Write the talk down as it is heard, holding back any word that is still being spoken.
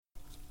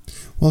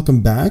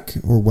Welcome back,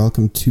 or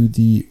welcome to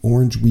the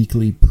Orange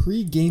Weekly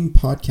pre-game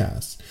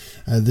podcast.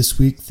 This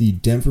week, the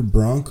Denver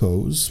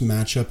Broncos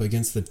match up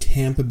against the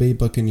Tampa Bay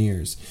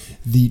Buccaneers.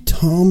 The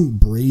Tom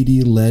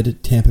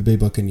Brady-led Tampa Bay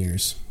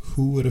Buccaneers.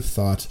 Who would have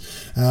thought?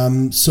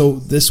 So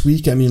this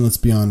week, let's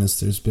be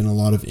honest, there's been a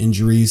lot of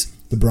injuries.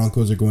 The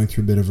Broncos are going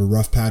through a bit of a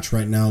rough patch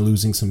right now,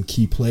 losing some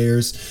key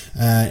players,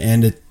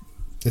 and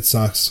it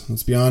sucks.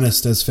 Let's be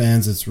honest, as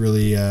fans, it's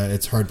really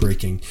it's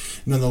heartbreaking.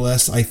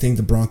 Nonetheless, I think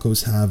the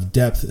Broncos have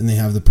depth and they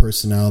have the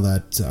personnel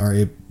that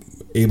are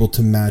able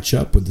to match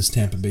up with this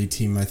Tampa Bay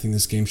team. I think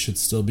this game should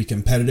still be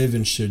competitive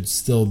and should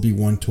still be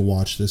one to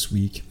watch this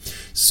week.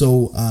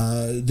 So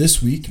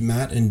this week,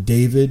 Matt and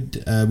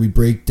David, we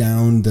break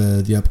down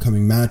the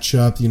upcoming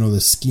matchup,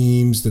 the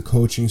schemes, the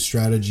coaching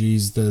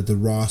strategies, the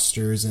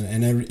rosters,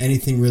 and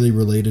anything really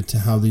related to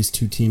how these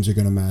two teams are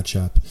going to match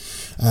up.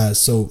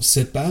 So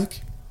sit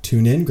back,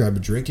 tune in, grab a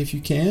drink if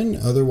you can.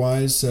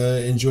 Otherwise,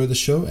 enjoy the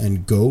show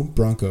and go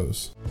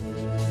Broncos.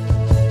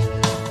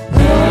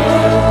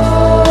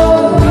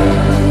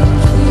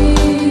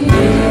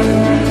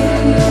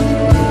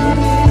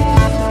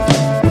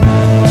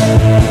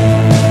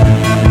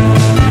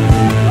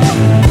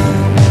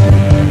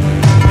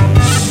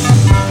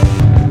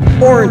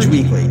 Orange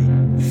Weekly,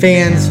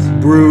 fans,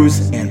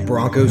 brews, and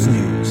Broncos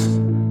news.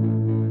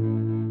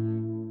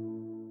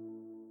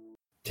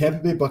 Tampa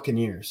Bay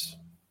Buccaneers.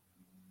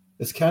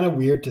 It's kind of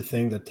weird to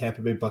think that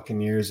Tampa Bay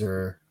Buccaneers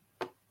are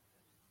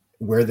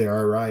where they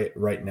are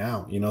right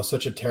now.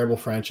 Such a terrible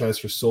franchise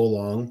for so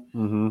long.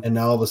 Mm-hmm. And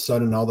now all of a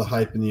sudden, all the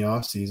hype in the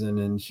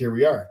offseason, and here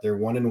we are. They're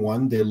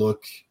 1-1. They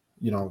look,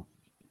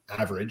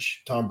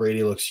 average. Tom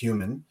Brady looks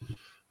human.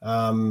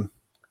 What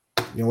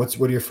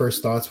are your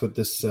first thoughts with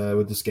this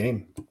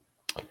game?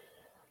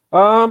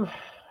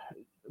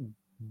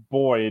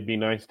 Boy, it'd be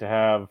nice to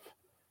have,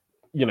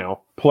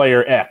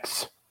 player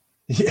X.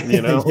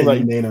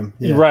 Like name him.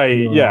 Yeah.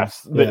 Right.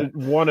 Yes. Yeah.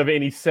 One of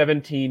any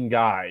 17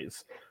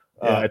 guys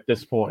at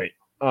this point.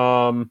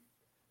 Boy,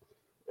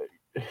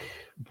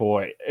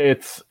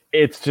 it's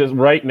just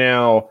right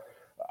now.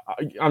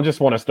 I just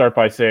want to start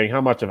by saying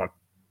how much of a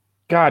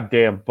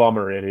goddamn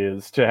bummer it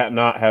is to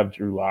not have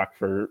Drew Lock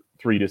for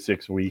 3 to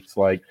 6 weeks.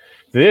 Like,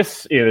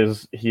 this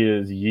is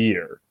his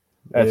year.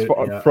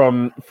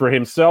 For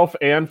himself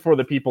and for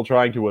the people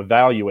trying to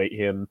evaluate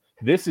him,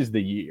 this is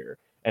the year.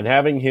 And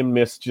having him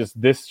miss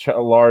just this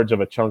large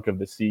of a chunk of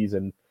the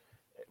season,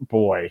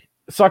 boy,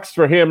 sucks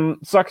for him,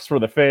 sucks for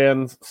the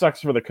fans, sucks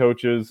for the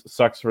coaches,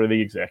 sucks for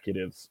the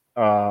executives.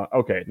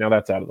 Okay, now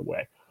that's out of the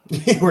way.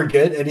 We're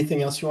good.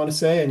 Anything else you want to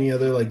say? Any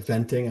other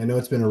venting? I know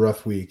it's been a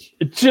rough week.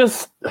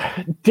 Just,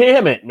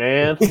 damn it,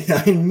 man.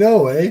 I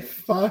know,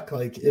 Fuck,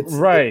 it's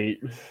right.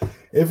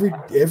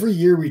 Every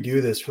year we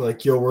do this, we're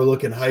like, we're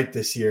looking hype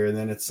this year, and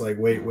then it's like,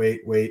 wait,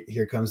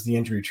 here comes the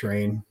injury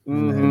train.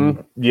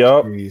 Mm-hmm.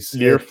 Yep. Geez,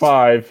 year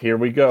 5, here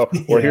we go.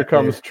 Or here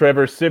comes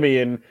Trevor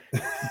Siemian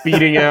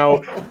beating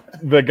out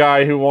the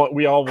guy who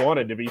we all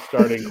wanted to be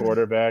starting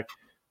quarterback.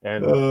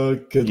 And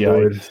good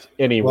Lord.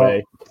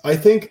 Anyway, well, I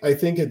think at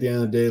the end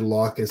of the day,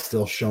 Locke has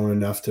still shown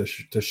enough to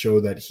show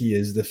that he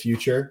is the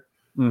future.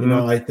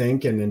 Mm-hmm. I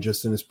think, and then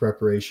just in his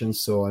preparation.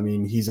 So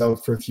he's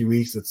out for a few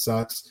weeks. It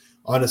sucks.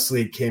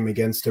 Honestly, it came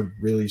against a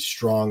really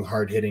strong,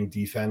 hard-hitting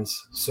defense.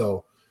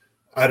 So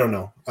I don't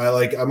know.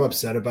 I'm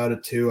upset about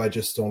it too. I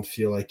just don't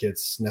feel like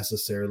it's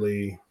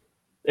necessarly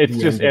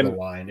the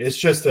line. It's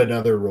just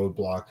another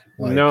roadblock.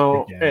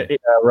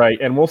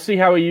 Right. And we'll see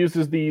how he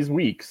uses these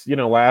weeks.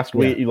 Last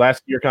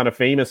year, kind of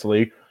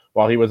famously,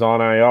 while he was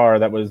on IR,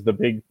 that was the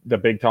big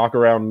talk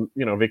around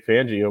Vic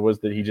Fangio was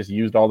that he just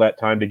used all that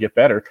time to get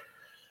better.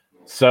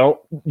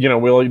 So,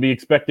 we'll be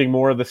expecting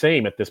more of the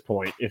same at this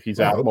point if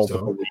he's out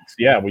multiple weeks.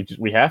 Yeah,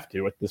 we have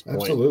to at this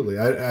point. Absolutely.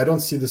 I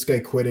don't see this guy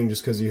quitting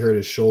just because he hurt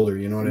his shoulder.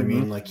 You know what I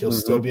mean? He'll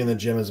still be in the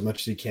gym as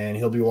much as he can.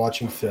 He'll be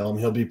watching film.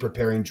 He'll be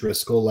preparing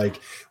Driscoll.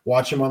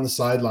 Watch him on the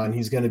sideline.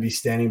 He's going to be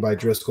standing by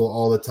Driscoll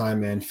all the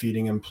time, man,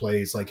 feeding him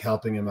plays,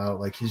 helping him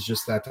out. He's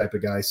just that type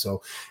of guy.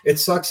 So it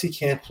sucks he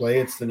can't play.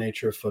 It's the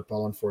nature of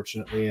football,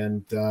 unfortunately.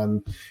 And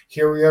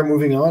here we are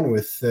moving on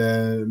with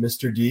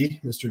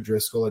Mr.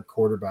 Driscoll at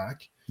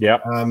quarterback. Yeah.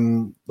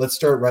 Let's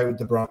start right with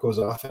the Broncos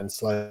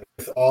offense.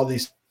 With all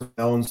these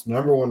unknowns,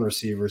 number one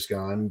receivers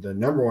gone, the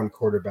number one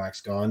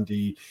quarterback's gone,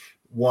 the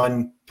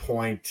 1A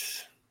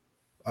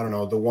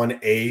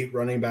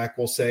running back,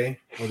 we'll say,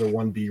 or the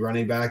 1B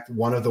running back,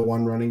 one of the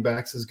one running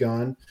backs is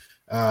gone.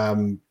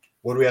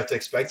 What do we have to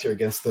expect here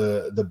against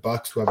the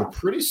Bucs, who have a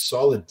pretty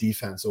solid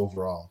defense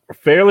overall?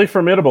 Fairly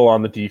formidable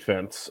on the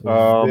defense.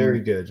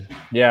 Very good.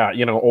 Yeah,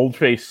 old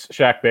face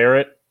Shaq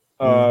Barrett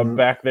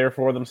back there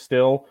for them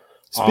still.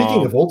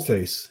 Speaking of old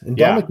face,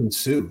 Ndamukong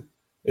Suh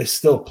is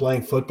still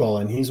playing football,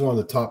 and he's one of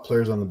the top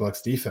players on the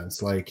Bucs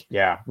defense.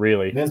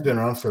 Really. Man's been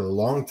around for a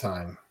long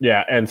time.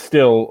 Yeah, and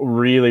still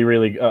really,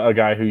 really a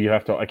guy who you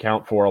have to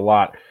account for a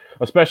lot,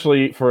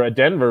 especially for a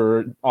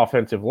Denver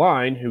offensive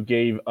line who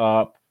gave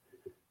up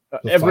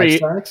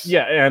every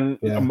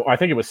I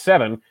think it was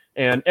 7,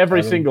 and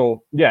every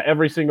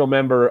single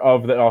member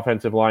of the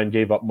offensive line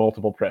gave up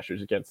multiple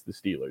pressures against the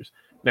Steelers.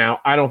 Now,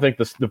 I don't think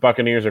the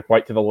Buccaneers are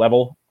quite to the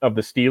level of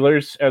the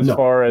Steelers as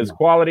far as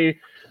quality,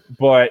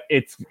 but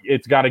it's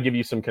got to give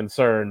you some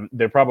concern.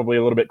 They're probably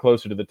a little bit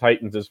closer to the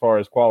Titans as far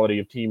as quality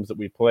of teams that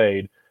we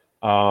played.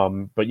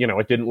 But,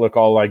 it didn't look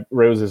all like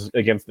roses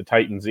against the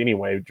Titans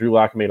anyway. Drew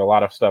Lock made a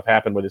lot of stuff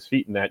happen with his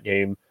feet in that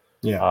game.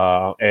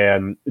 Yeah.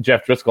 And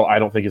Jeff Driscoll, I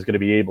don't think is going to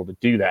be able to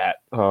do that.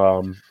 I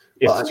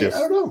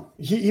don't know.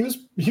 He was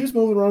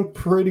moving around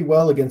pretty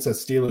well against that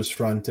Steelers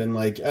front, and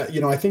I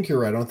think you're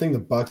right. I don't think the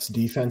Bucs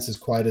defense is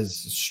quite as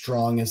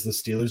strong as the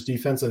Steelers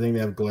defense. I think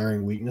they have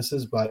glaring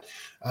weaknesses, but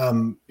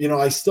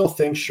I still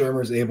think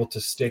Shurmur's able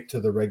to stick to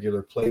the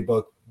regular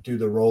playbook, do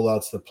the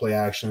rollouts, the play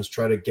actions,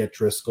 try to get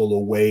Driscoll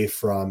away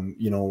from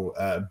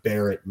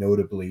Barrett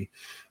notably.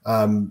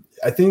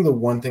 I think the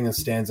one thing that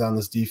stands out on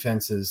this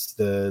defense is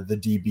the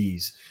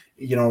DBs.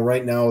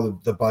 Right now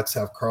the Bucs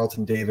have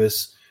Carlton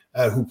Davis,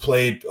 who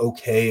played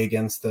okay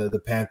against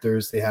the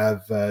Panthers. They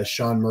have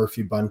Sean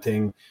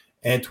Murphy-Bunting,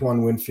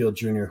 Antoine Winfield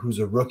Jr., who's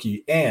a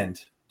rookie. And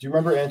do you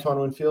remember Antoine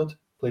Winfield?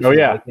 Played for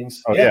the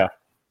Vikings? Yeah,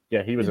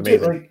 he was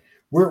amazing.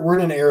 We're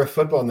in an era of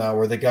football now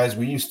where the guys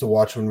we used to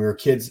watch when we were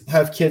kids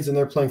have kids and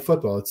they're playing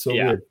football. It's so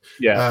weird.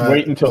 Yeah,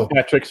 wait until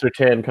Patrick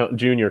Surtain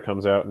Jr.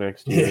 comes out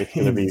next year. It's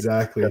going to be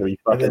exactly. Gonna be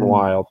fucking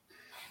wild.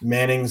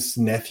 Manning's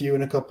nephew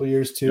in a couple of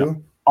years too. Yep.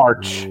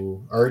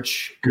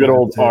 Arch. Good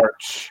old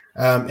Arch.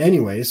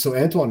 Anyway, so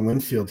Antoine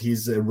Winfield,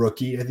 he's a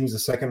rookie. I think he's a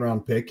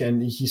second-round pick,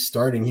 and he's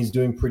starting. He's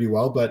doing pretty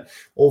well, but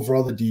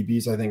overall the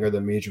DBs, I think, are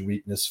the major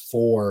weakness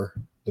for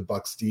the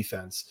Bucs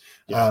defense.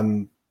 Yeah.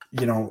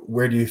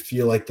 Where do you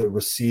feel like the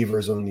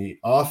receivers on the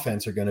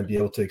offense are going to be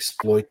able to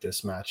exploit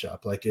this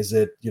matchup? Like, is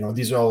it,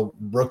 these are all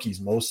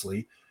rookies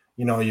mostly.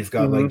 You've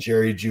got like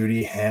Jerry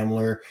Jeudy,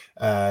 Hamler.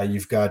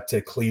 You've got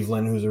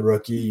Cleveland, who's a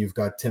rookie. You've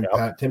got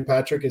Tim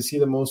Patrick. Is he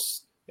the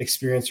most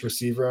experienced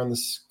receiver on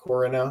this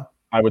core right now?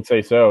 I would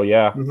say so.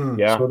 Yeah. Mm-hmm.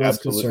 Yeah. So that's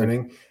absolutely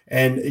concerning.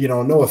 And,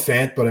 Noah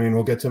Fant, but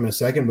we'll get to him in a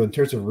second. But in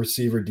terms of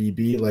receiver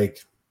DB,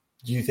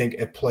 do you think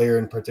a player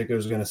in particular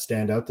is going to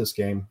stand out this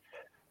game?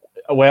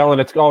 Well, and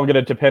it's all going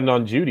to depend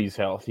on Judy's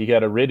health. He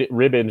had a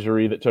rib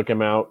injury that took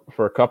him out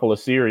for a couple of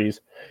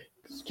series,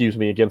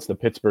 against the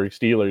Pittsburgh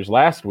Steelers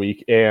last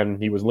week, and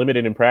he was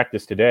limited in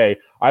practice today.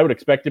 I would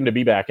expect him to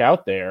be back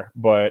out there,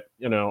 but,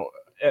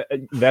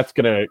 that's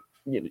going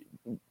to,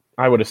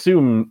 I would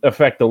assume,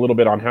 affect a little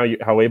bit on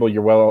how well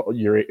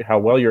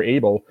you're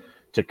able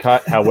to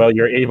cut, how well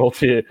you're able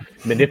to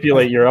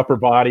manipulate your upper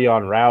body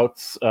on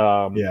routes,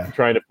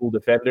 trying to fool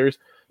defenders.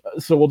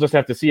 So we'll just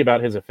have to see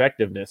about his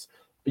effectiveness.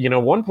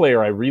 One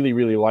player I really,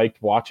 really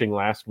liked watching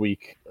last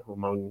week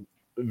among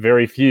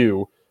very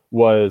few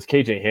was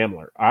KJ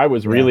Hamler. I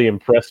was really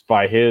impressed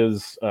by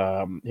his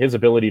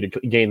ability to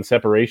gain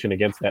separation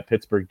against that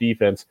Pittsburgh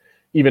defense,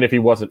 even if he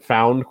wasn't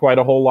found quite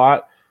a whole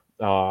lot.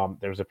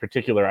 There was a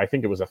particular, I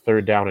think it was a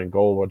 3rd down and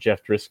goal where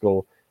Jeff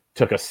Driscoll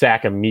took a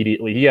sack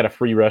immediately. He had a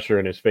free rusher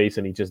in his face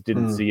and he just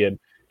didn't see it.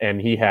 And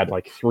he had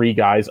 3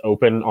 guys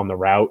open on the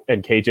route,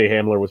 and KJ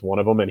Hamler was one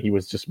of them. And he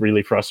was just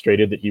really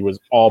frustrated that he was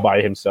all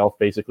by himself,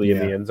 basically in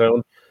the end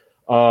zone.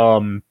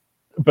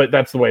 But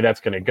that's the way that's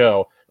going to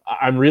go.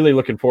 I'm really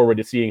looking forward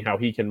to seeing how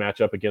he can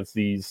match up against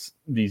these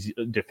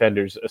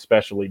defenders,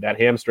 especially. That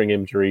hamstring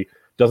injury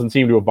doesn't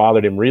seem to have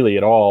bothered him really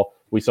at all.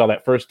 We saw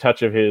that first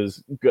touch of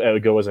his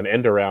go as an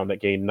end around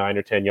that gained 9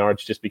 or 10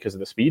 yards just because of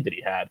the speed that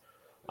he had.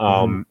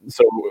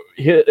 So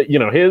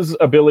his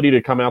ability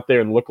to come out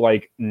there and look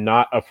like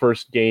not a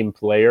first game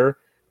player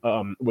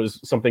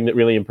was something that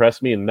really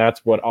impressed me, and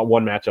that's what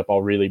one matchup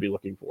I'll really be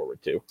looking forward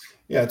to.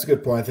 Yeah, it's a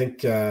good point. I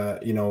think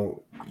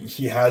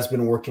he has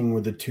been working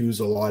with the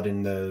twos a lot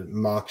in the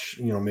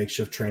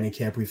makeshift training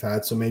camp we've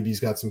had, so maybe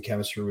he's got some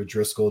chemistry with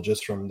Driscoll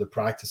just from the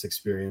practice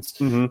experience.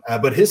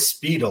 But his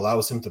speed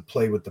allows him to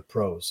play with the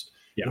pros.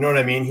 Yeah. You know what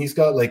I mean? He's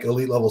got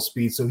elite level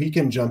speed, so he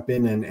can jump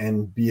in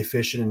and be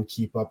efficient and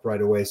keep up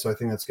right away. So I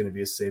think that's going to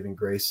be a saving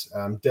grace.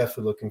 I'm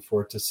definitely looking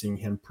forward to seeing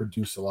him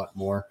produce a lot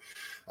more.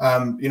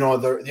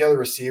 The other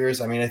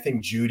receivers, I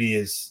think Jeudy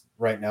is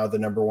right now the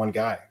number one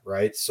guy,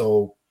 right?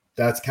 So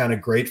that's kind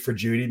of great for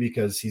Jeudy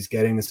because he's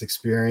getting this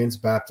experience,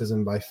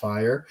 baptism by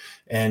fire.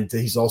 And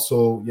he's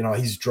also,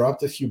 he's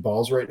dropped a few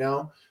balls right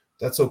now.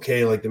 That's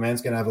okay. The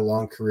man's going to have a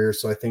long career.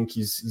 So I think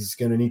he's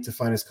going to need to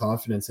find his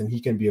confidence, and he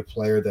can be a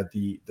player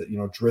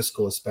that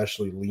Driscoll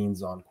especially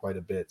leans on quite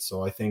a bit.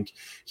 So I think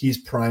he's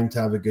primed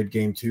to have a good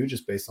game too,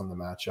 just based on the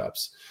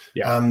matchups.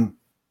 Yeah.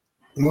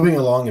 Moving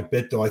along a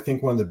bit though, I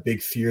think one of the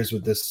big fears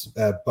with this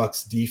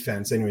Bucs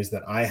defense anyways,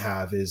 that I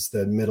have is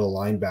the middle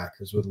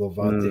linebackers with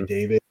Lavonte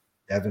David,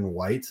 Devin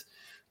White.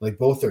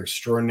 Both are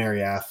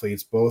extraordinary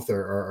athletes. Both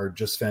are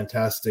just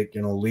fantastic,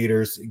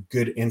 leaders,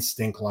 good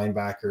instinct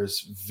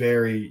linebackers,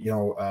 very,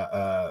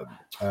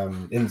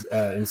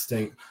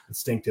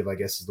 instinctive, I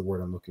guess is the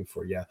word I'm looking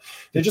for. Yeah.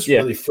 They're just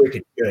really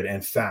freaking good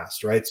and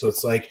fast, right? So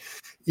it's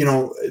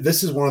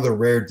this is one of the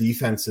rare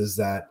defenses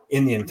that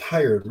in the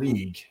entire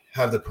league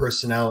have the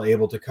personnel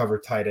able to cover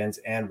tight ends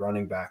and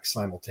running backs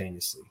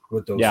simultaneously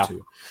with those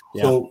two.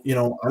 Yeah. So,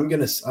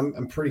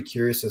 I'm pretty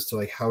curious as to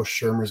like how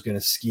Shermer's going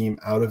to scheme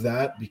out of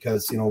that,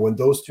 because, when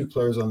those two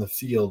players on the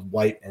field,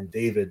 White and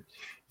David,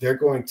 they're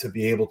going to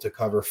be able to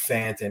cover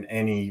Fant and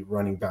any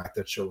running back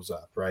that shows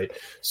up. Right.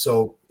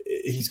 So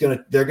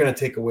they're going to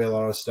take away a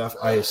lot of stuff,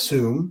 I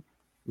assume,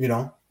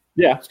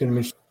 it's going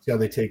to be how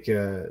they take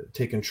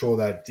control of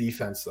that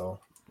defense, though.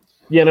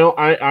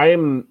 I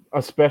am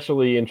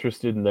especially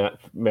interested in that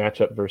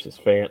matchup versus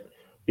Fant,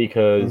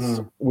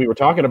 because we were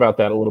talking about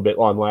that a little bit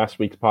on last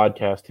week's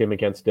podcast, him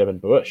against Devin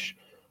Bush.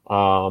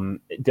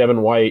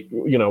 Devin White,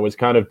 was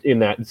kind of in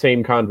that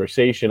same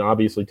conversation,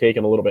 obviously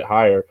taken a little bit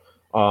higher,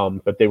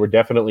 but they were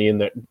definitely in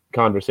that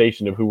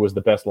conversation of who was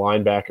the best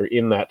linebacker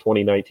in that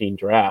 2019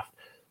 draft.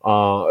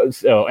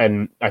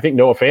 And I think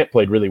Noah Fant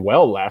played really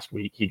well last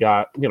week. He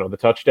got, the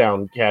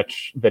touchdown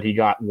catch that he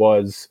got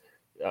was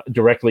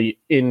directly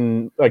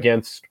in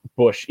against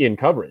Bush in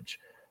coverage.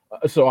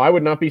 So I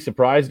would not be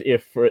surprised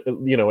if,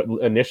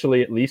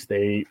 initially at least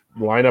they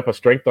line up a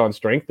strength on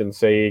strength and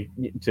say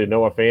to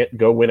Noah Fant,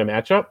 go win a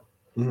matchup.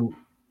 And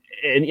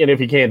if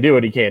he can't do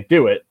it, he can't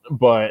do it.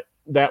 But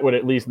that would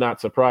at least not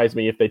surprise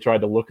me if they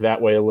tried to look that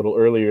way a little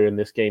earlier in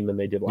this game than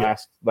they did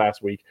last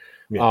week.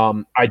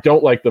 I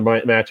don't like the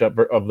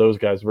matchup of those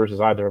guys versus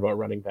either of our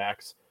running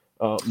backs.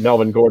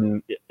 Melvin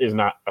Gordon is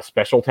not a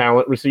special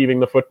talent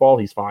receiving the football.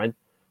 He's fine.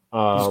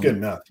 He's good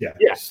enough.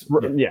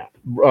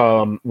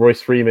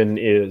 Royce Freeman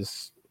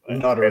is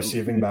not a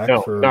receiving back.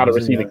 Not a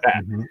receiving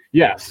back.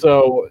 Yeah.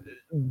 So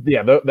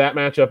that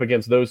matchup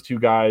against those two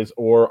guys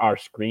or our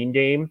screen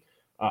game,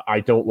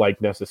 I don't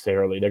like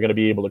necessarily. They're going to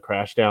be able to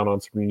crash down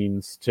on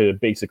screens to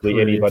basically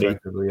anybody.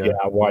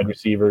 Wide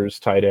receivers,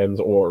 tight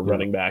ends, or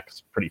running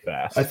backs pretty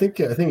fast. I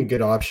think a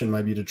good option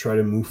might be to try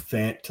to move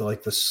Fant to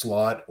like the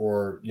slot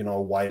or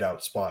a wide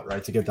out spot,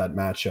 right, to get that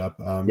matchup.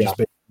 Just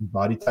based on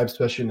body type,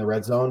 especially in the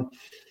red zone.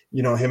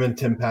 Him and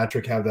Tim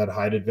Patrick have that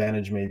height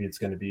advantage. Maybe it's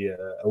going to be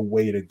a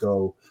way to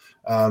go.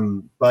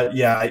 But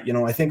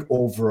I think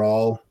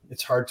overall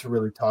it's hard to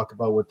really talk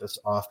about what this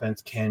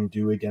offense can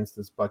do against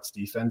this Bucs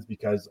defense,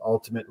 because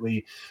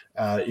ultimately,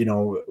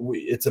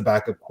 it's a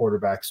backup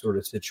quarterback sort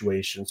of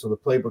situation. So the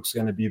playbook's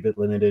going to be a bit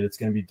limited. It's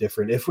going to be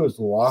different. If it was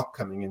Locke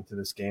coming into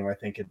this game, I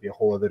think it'd be a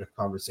whole other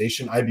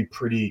conversation. I'd be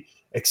pretty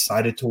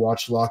excited to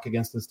watch Locke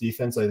against this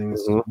defense. I think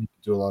this is going to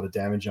do a lot of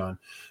damage on.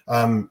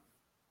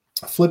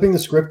 Flipping the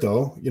script,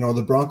 though,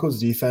 the Broncos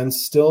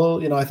defense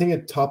still, I think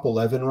at top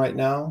 11 right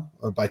now,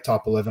 or by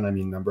top 11, I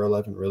mean number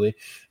 11, really,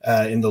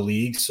 in the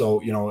league.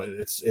 So,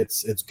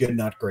 it's good,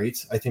 not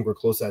great. I think we're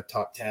close to that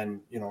top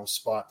 10,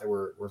 spot that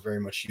we're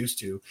very much used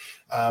to,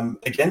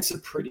 against a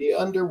pretty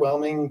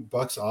underwhelming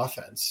Bucs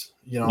offense.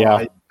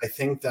 I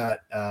think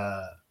that,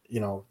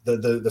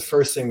 the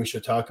first thing we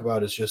should talk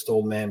about is just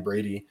old man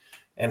Brady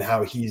and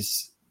how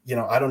he's,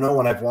 I don't know,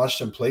 when I've watched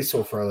him play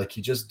so far, like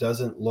he just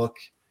doesn't look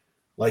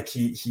like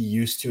he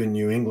used to in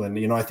New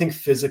England. I think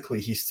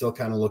physically he still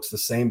kind of looks the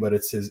same, but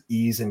it's his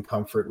ease and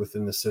comfort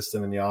within the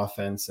system and the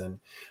offense. And,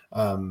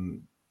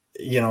 so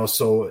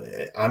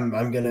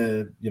I'm going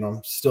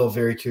to, still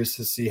very curious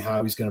to see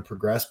how he's going to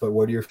progress. But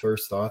what are your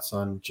first thoughts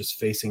on just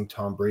facing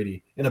Tom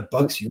Brady in a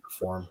Bucs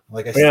uniform?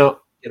 Like I said,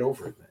 get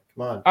over it, man.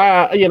 Come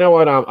on. You know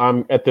what?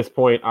 I'm at this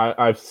point,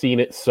 I've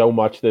seen it so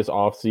much this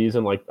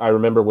offseason. Like I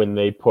remember when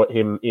they put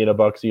him in a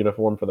Bucs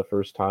uniform for the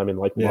first time in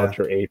like March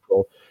or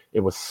April. It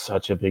was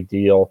such a big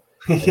deal.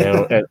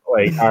 And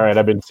like, all right,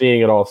 I've been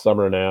seeing it all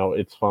summer now.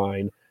 It's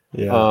fine.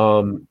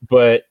 Yeah.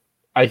 But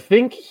I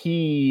think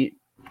he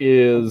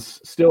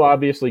is still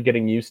obviously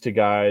getting used to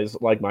guys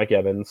like Mike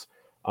Evans.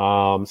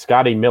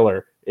 Scotty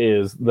Miller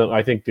is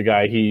I think the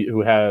guy he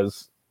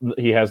has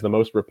the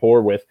most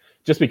rapport with,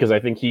 just because I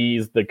think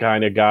he's the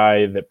kind of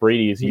guy that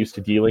Brady is used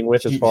to dealing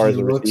with as far as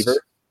a receiver.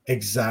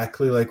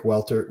 Exactly like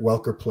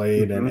Welker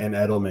played and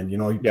Edelman.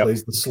 He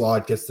plays the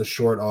slot, gets the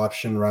short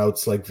option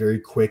routes, like very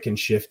quick and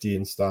shifty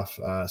and stuff.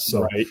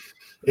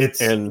 It's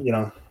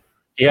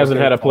he hasn't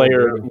had a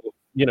player.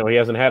 He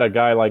hasn't had a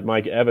guy like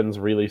Mike Evans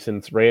really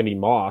since Randy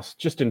Moss,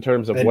 just in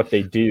terms of what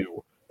they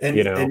do.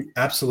 And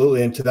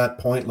absolutely. And to that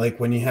point, like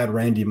when he had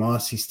Randy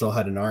Moss, he still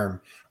had an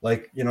arm.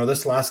 Like,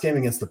 this last game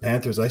against the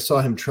Panthers, I saw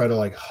him try to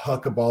like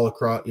huck a ball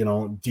across,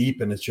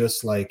 deep, and it's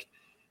just like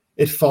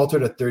it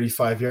faltered at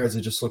 35 yards.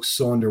 It just looks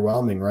so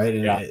underwhelming, right?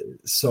 And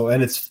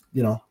it's,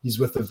 he's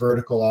with a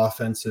vertical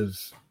offensive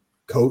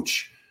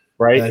coach,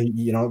 right?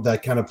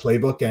 That kind of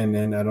playbook.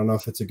 And I don't know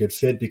if it's a good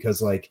fit,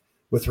 because like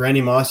with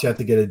Randy Moss, you have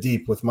to get it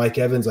deep. With Mike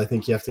Evans, I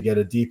think you have to get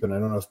it deep. And I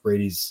don't know if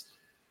Brady's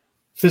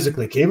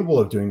physically capable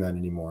of doing that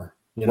anymore.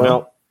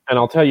 Well, and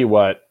I'll tell you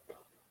what,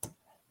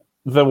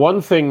 the one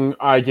thing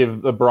I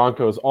give the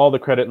Broncos all the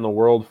credit in the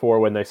world for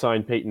when they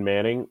signed Peyton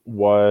Manning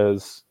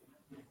was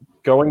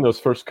going those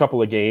first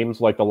couple of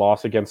games, like the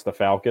loss against the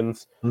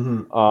Falcons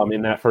in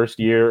that first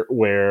year,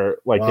 where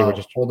like they were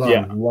just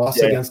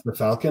against the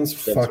Falcons.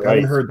 Fuck, right. I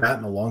haven't heard that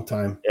in a long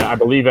time. Yeah, I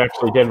believe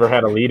actually Denver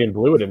had a lead and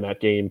blew it in that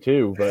game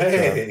too. But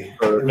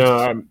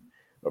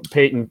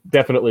Peyton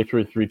definitely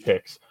threw 3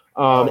 picks.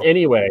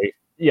 Anyway,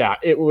 yeah,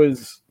 it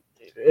was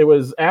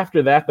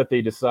after that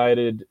they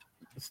decided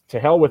to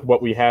hell with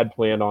what we had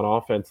planned on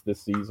offense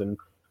this season.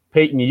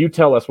 Peyton, you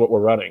tell us what we're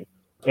running.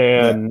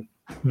 And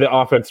the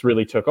offense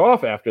really took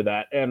off after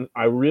that. And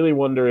I really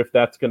wonder if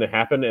that's going to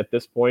happen at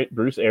this point.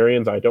 Bruce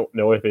Arians, I don't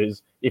know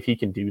if he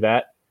can do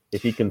that,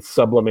 if he can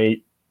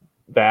sublimate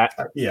that.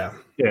 Yeah.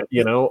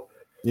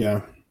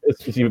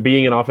 It's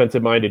being an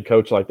offensive-minded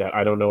coach like that,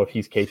 I don't know if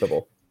he's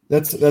capable.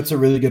 That's a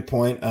really good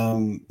point.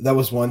 That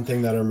was one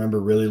thing that I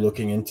remember really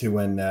looking into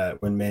when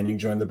Manning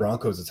joined the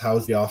Broncos. Is how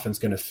is the offense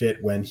going to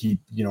fit when he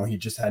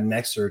just had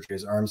neck surgery,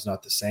 his arm's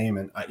not the same,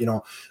 and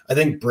I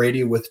think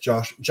Brady with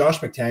Josh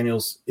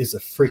McDaniels is a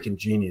freaking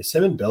genius.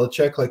 Him and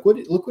Belichick,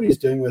 look what he's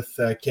doing with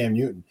Cam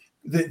Newton.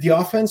 The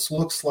offense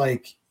looks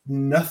like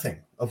nothing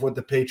of what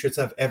the Patriots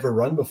have ever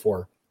run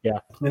before. Yeah,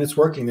 and it's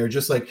working. They're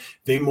just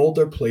they mold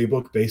their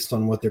playbook based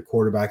on what their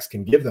quarterbacks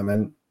can give them,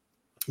 and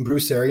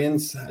Bruce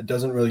Arians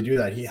doesn't really do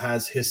that. He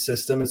has his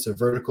system. It's a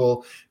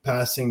vertical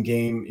passing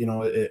game.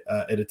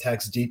 It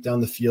attacks deep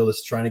down the field.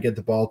 It's trying to get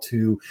the ball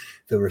to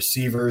the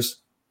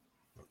receivers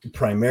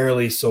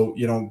primarily. So,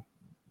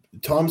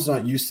 Tom's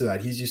not used to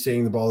that. He's used to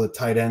getting the ball to the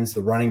tight ends,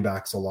 the running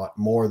backs a lot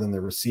more than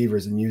the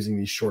receivers, and using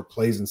these short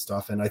plays and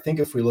stuff. And I think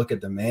if we look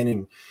at the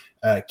Manning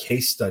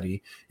case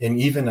study, and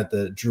even at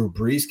the Drew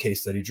Brees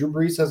case study, Drew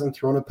Brees hasn't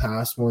thrown a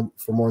pass for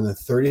more than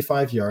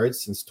 35 yards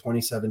since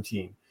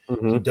 2017.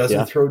 He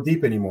doesn't throw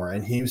deep anymore,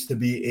 and he used to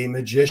be a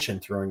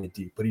magician throwing it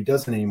deep, but he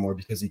doesn't anymore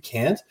because he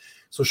can't.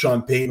 So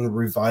Sean Payton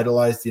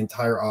revitalized the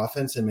entire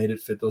offense and made it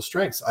fit those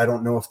strengths. I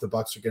don't know if the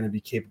Bucs are going to be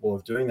capable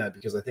of doing that,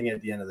 because I think at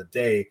the end of the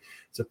day,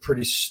 it's a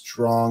pretty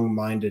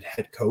strong-minded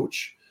head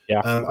coach. Yeah,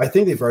 I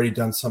think they've already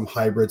done some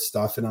hybrid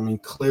stuff,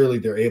 and clearly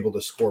they're able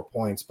to score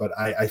points, but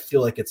I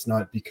feel like it's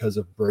not because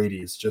of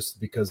Brady. It's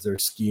just because they're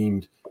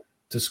schemed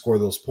to score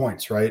those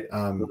points, right?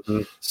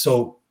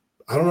 So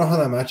I don't know how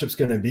that matchup's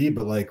going to be,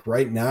 but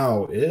right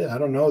now, I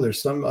don't know. There's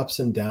some ups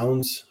and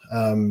downs.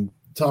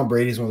 Tom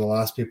Brady's one of the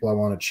last people I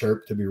want to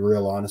chirp, to be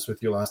real honest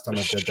with you. Last time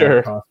I did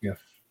that, cost me a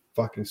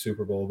fucking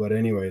Super Bowl. But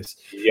anyways,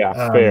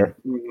 fair.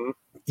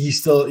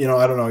 He's still,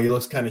 I don't know. He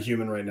looks kind of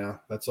human right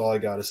now. That's all I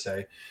got to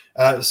say.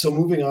 So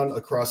moving on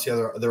across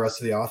the rest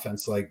of the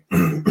offense,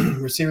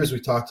 receivers, we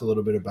talked a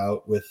little bit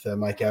about with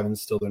Mike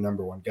Evans still their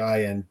number one guy,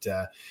 and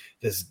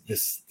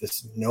this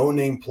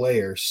no-name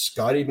player,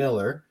 Scotty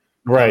Miller.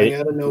 Coming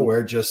out of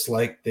nowhere, just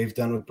like they've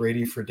done with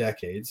Brady for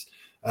decades.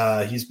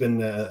 He's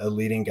been a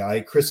leading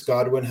guy. Chris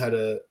Godwin had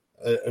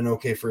an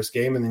okay first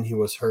game, and then he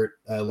was hurt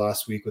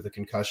last week with a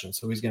concussion.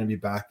 So he's going to be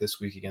back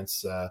this week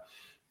against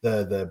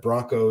the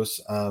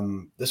Broncos.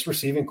 This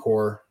receiving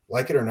core,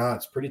 like it or not,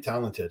 it's pretty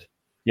talented.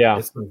 Yeah.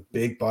 It's some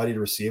big-bodied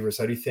receivers.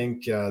 How do you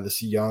think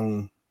this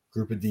young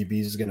group of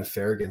DBs is going to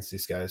fare against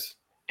these guys?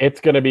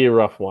 It's going to be a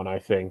rough one, I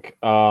think.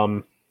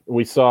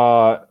 We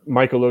saw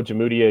Michael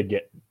Ojemudia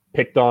get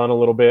picked on a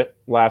little bit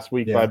last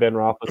week by Ben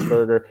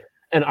Roethlisberger.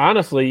 And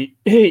honestly,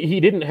 he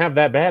didn't have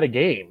that bad a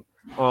game.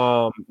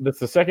 That's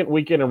the second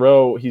week in a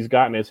row he's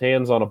gotten his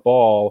hands on a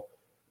ball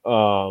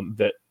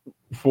that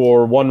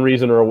for one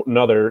reason or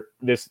another,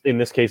 in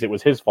this case it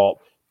was his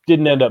fault,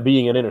 didn't end up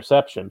being an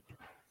interception.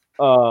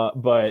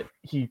 But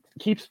he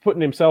keeps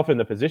putting himself in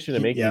the position to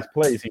make these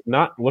plays. He's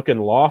not looking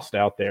lost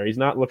out there. He's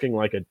not looking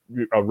like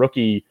a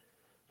rookie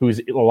who's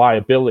a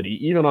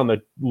liability. Even on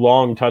the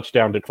long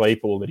touchdown to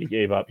Claypool that he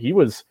gave up, he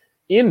was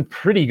in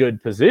pretty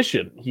good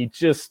position. He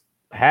just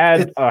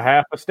had a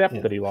half a step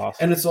that he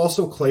lost. And it's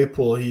also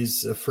Claypool.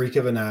 He's a freak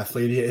of an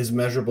athlete. His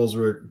measurables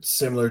were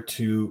similar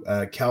to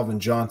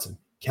Calvin Johnson.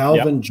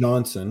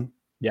 Johnson.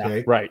 Yeah,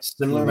 okay, right.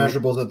 Similar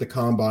measurables at the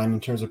combine in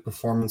terms of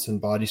performance and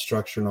body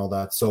structure and all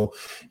that. So,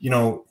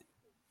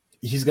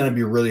 he's going to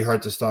be really hard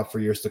to stop for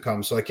years to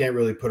come. So I can't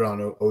really put it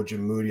on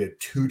Ojemudia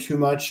too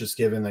much, just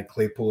given that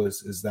Claypool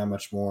is that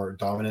much more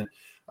dominant.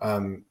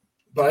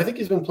 But I think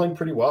he's been playing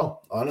pretty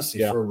well,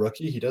 honestly, for a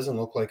rookie. He doesn't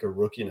look like a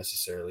rookie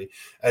necessarily.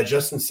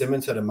 Justin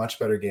Simmons had a much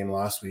better game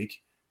last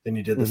week than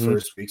he did the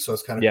first week. So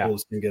it's kind of cool to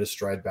see him get a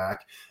stride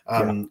back.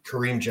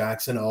 Kareem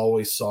Jackson,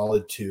 always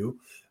solid too.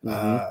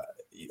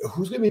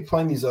 Who's going to be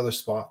playing these other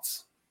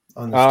spots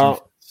on this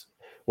defense?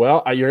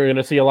 Well, you're going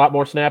to see a lot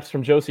more snaps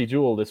from Josie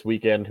Jewell this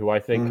weekend, who I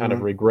think kind of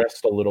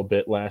regressed a little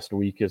bit last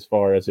week as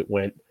far as it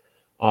went.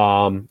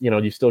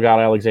 You still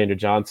got Alexander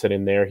Johnson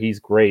in there. He's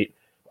great.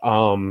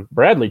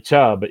 Bradley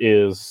Chubb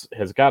has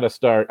got to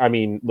start. I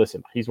mean,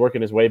 listen, he's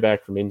working his way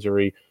back from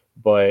injury,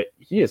 but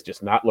he has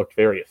just not looked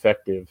very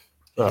effective.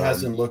 He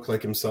hasn't looked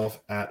like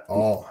himself at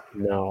all.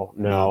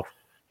 No.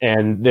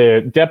 And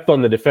the depth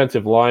on the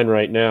defensive line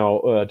right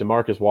now,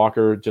 DeMarcus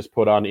Walker just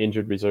put on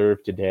injured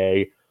reserve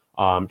today.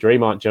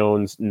 Draymond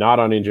Jones not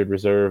on injured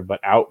reserve, but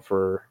out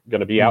for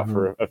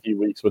a few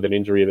weeks with an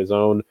injury of his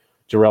own.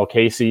 Jarrell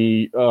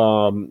Casey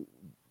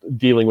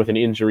dealing with an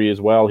injury as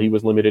well. He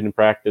was limited in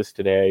practice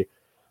today.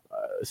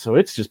 So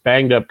it's just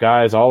banged up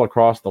guys all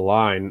across the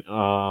line.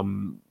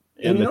 And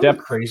the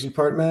crazy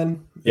part,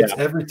 man, it's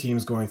every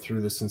team's going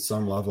through this in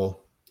some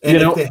level. And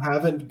if they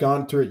haven't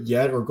gone through it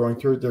yet or going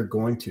through it, they're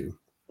going to.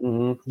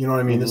 Mm-hmm. You know what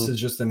I mean? This is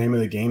just the name of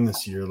the game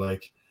this year.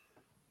 Like,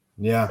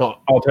 yeah.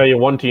 Well, I'll tell you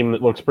one team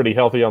that looks pretty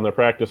healthy on their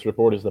practice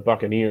report is the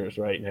Buccaneers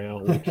right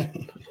now.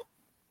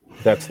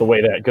 That's the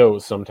way that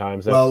goes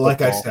sometimes. That's like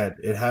football. I said,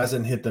 it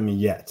hasn't hit them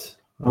yet.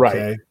 Okay?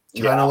 Right.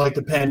 Kind of like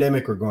the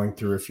pandemic we're going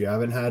through. If you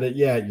haven't had it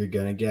yet, you're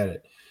going to get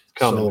it. It's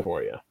coming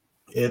for you.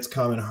 It's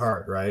coming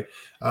hard, right?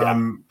 I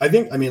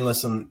think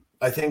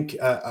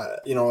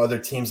other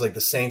teams like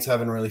the Saints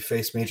haven't really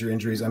faced major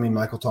injuries. I mean,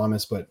 Michael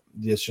Thomas, but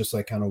it's just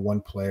like kind of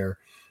one player.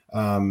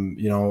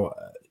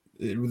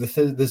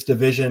 This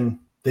division,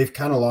 they've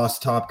kind of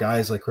lost top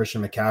guys like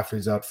Christian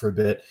McCaffrey's out for a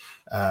bit.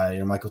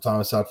 Michael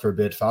Thomas out for a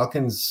bit.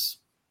 Falcons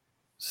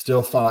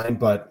still fine,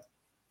 but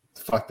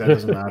fuck, that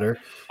doesn't matter.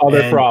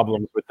 Other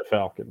problems with the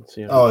Falcons.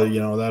 Yeah.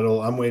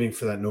 I'm waiting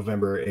for that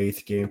November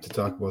 8th game to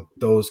talk about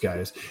those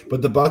guys.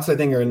 But the Bucs, I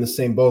think, are in the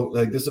same boat.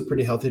 Like, this is a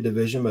pretty healthy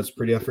division, but it's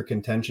pretty up for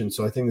contention.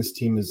 So I think this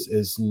team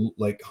is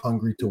like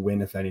hungry to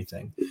win, if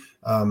anything.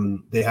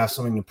 They have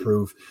something to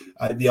prove.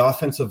 The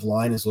offensive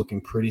line is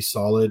looking pretty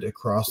solid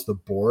across the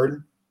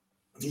board.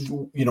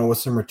 With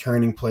some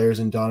returning players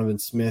in Donovan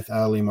Smith,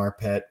 Ali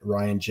Marpet,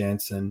 Ryan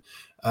Jansen,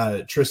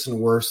 Tristan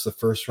Wirfs, the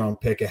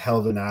first-round pick, a hell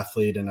of an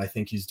athlete, and I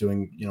think he's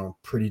doing,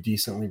 pretty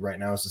decently right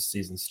now as the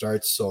season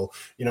starts. So,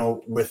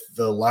 with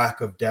the lack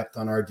of depth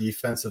on our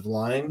defensive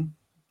line,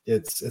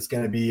 it's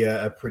going to be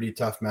a pretty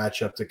tough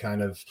matchup to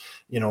kind of,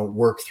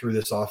 work through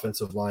this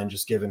offensive line,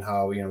 just given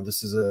how,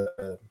 this is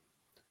a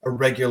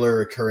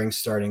regular occurring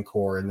starting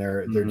core, and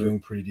they're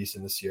doing pretty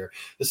decent this year.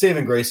 The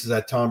saving grace is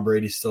that Tom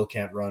Brady still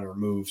can't run or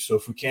move. So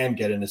if we can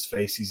get in his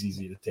face, he's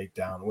easy to take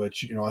down,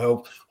 which, I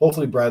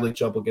hopefully Bradley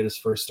Chubb will get his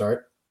first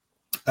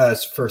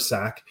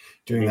sack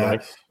doing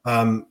that.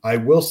 Nice. I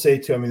will say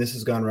too, this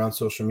has gone around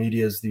social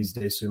medias these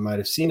days, so you might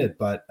have seen it,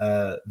 but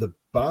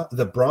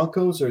the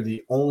Broncos are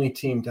the only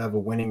team to have a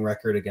winning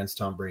record against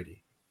Tom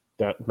Brady.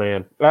 That's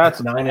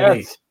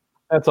 9-8.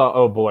 That's all.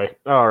 Oh boy.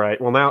 All right.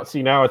 Well, now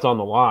it's on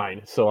the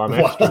line, so I'm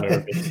extra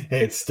nervous.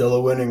 Hey, it's still a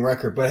winning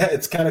record, but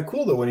it's kind of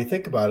cool though when you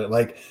think about it.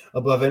 Like,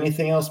 above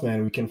anything else,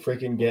 man, we can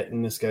freaking get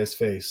in this guy's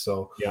face.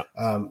 So, yeah.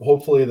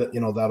 Hopefully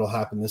that'll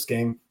happen this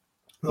game.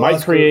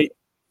 Might create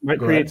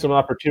some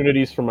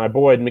opportunities for my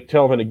boy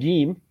McTelvin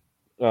Agim.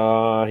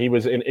 He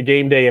was in a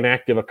game day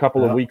inactive a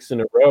couple of weeks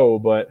in a row,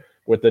 but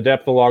with the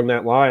depth along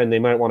that line, they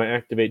might want to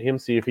activate him,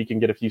 see if he can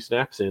get a few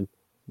snaps in.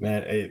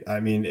 Man,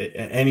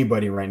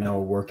 anybody right now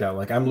will work out.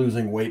 Like, I'm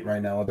losing weight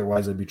right now.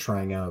 Otherwise, I'd be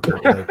trying out.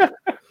 But,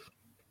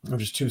 I'm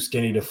just too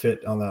skinny to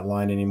fit on that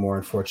line anymore,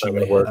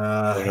 unfortunately.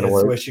 That's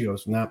the way she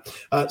goes now.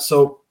 I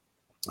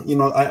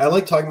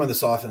like talking about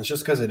this offense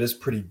just because it is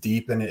pretty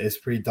deep and it is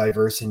pretty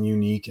diverse and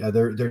unique.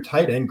 Their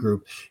tight end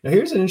group. Now,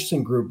 here's an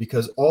interesting group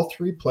because all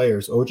three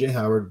players, O.J.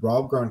 Howard,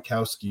 Rob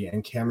Gronkowski,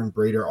 and Cameron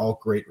Brate, are all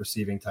great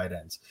receiving tight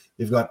ends.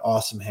 They've got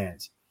awesome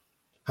hands.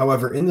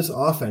 However, in this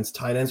offense,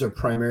 tight ends are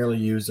primarily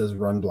used as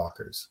run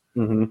blockers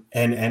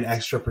and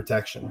extra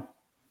protection.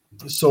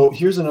 So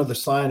here's another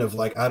sign of,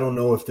 like, I don't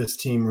know if this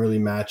team really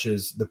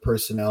matches the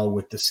personnel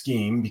with the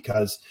scheme,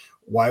 because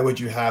why would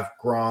you have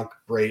Gronk,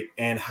 Brate,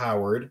 and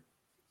Howard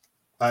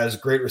as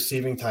great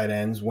receiving tight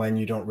ends when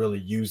you don't really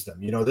use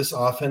them? This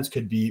offense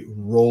could be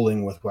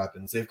rolling with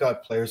weapons. They've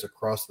got players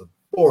across the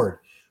board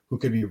who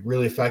could be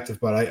really effective,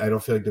 but I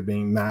don't feel like they're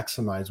being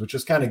maximized, which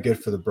is kind of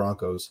good for the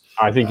Broncos.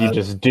 I think you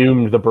just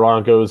doomed the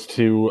Broncos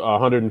to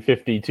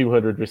 150,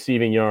 200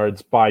 receiving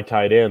yards by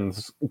tight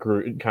ends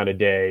kind of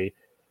day.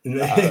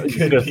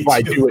 Just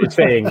by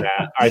saying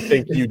that. I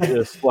think you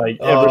just,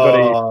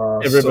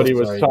 everybody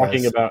was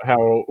talking about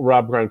how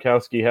Rob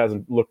Gronkowski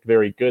hasn't looked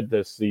very good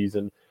this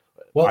season.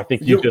 Well, I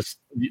think this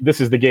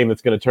is the game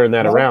that's going to turn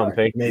that around.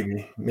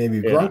 Maybe. Yeah.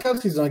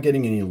 Gronkowski's not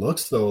getting any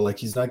looks though. Like,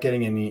 he's not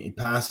getting any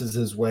passes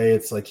his way.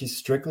 It's like he's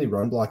strictly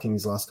run blocking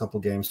these last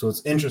couple games. So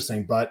it's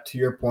interesting. But to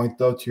your point,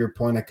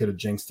 I could have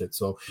jinxed it.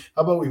 So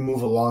how about we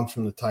move along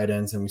from the tight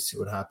ends and we see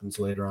what happens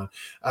later on.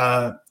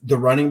 The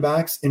running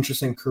backs,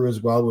 interesting crew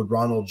as well, with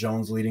Ronald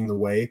Jones leading the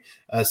way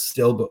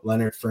still, but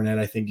Leonard Fournette,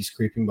 I think he's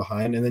creeping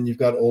behind. And then you've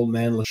got old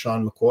man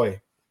LaShawn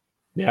McCoy.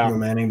 Yeah,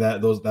 manning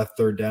that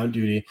third down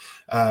duty.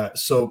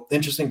 So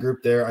interesting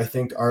group there. I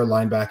think our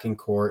linebacking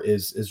core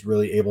is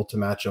really able to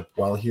match up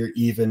well here,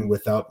 even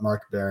without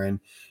Mark Barron,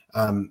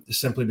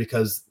 simply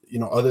because,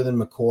 other than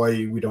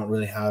McCoy, we don't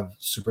really have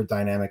super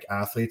dynamic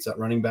athletes at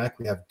running back.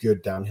 We have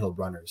good downhill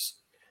runners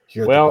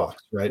here at the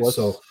box, right?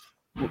 So,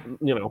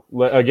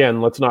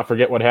 again, let's not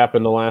forget what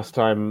happened the last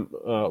time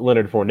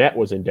Leonard Fournette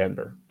was in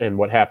Denver and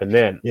what happened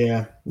then.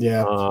 Yeah,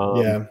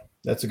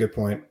 that's a good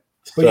point.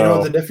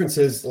 But the difference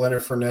is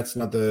Leonard Fournette's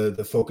not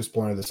the focus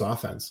point of this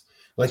offense.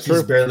 Like,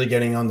 he's barely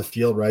getting on the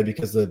field, right?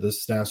 Because the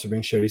snaps are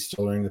being shared. He's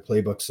still learning the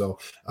playbook. So,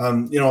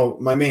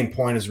 my main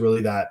point is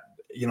really that,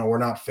 we're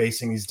not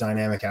facing these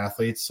dynamic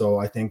athletes. So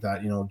I think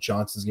that,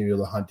 Johnson's going to be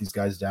able to hunt these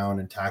guys down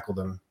and tackle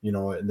them.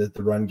 The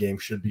run game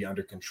should be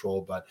under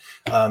control. But,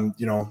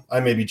 I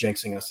may be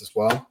jinxing us as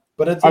well.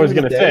 But I was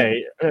going to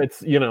say,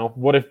 it's,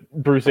 what if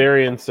Bruce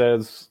Arians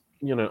says,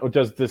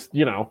 does this,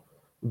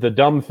 the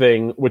dumb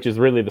thing, which is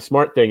really the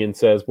smart thing, and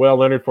says, well,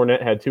 Leonard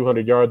Fournette had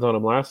 200 yards on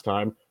him last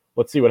time.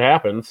 Let's see what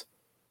happens.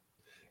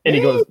 And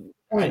he goes,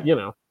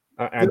 Fine.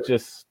 I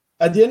just.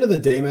 At the end of the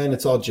day, man,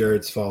 it's all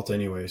Jared's fault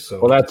anyway. So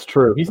Well, that's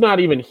true. He's not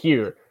even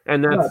here,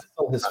 and that's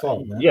all his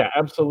fault, man. Yeah,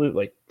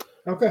 absolutely.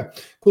 Okay,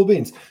 cool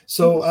beans.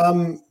 So,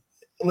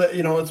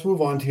 let's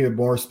move on to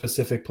more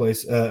specific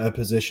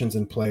positions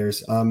and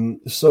players.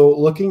 So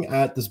looking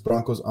at this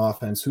Broncos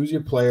offense, who's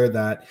your player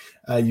that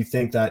you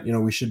think that,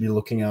 we should be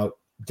looking out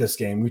this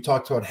game? We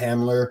talked about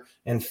Hamler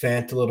and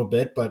Fant a little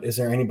bit, but is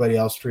there anybody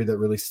else for you that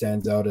really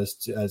stands out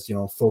as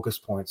focus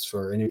points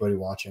for anybody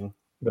watching?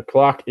 The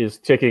clock is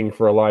ticking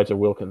for Elijah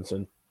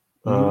Wilkinson.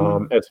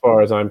 As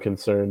far as I'm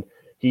concerned,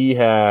 he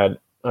had,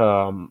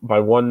 by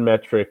one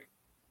metric,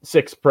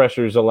 6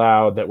 pressures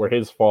allowed that were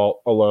his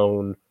fault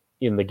alone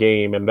in the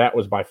game, and that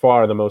was by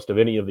far the most of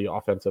any of the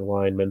offensive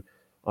linemen.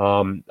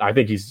 I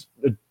think he's,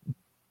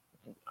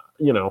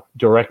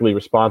 directly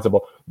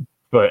responsible,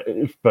 but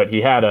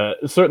he had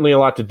certainly a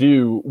lot to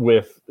do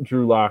with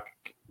Drew Lock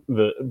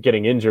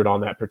getting injured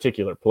on that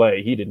particular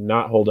play. He did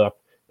not hold up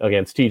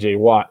against TJ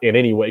Watt in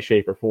any way,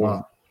 shape, or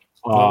form.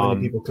 Not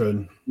many people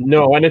could.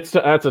 No, and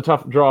that's a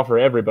tough draw for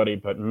everybody,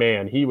 but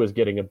man, he was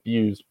getting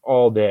abused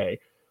all day.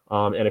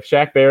 And if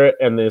Shaq Barrett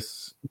and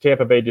this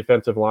Tampa Bay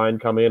defensive line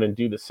come in and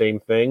do the same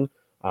thing,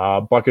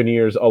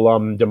 Buccaneers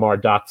alum DeMar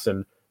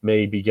Dotson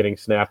may be getting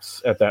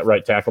snaps at that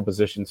right tackle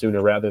position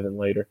sooner rather than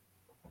later.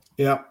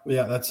 Yeah,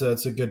 that's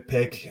a good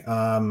pick.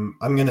 I'm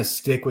going to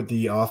stick with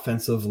the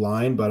offensive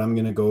line, but I'm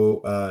going to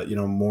go,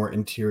 more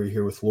interior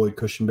here with Lloyd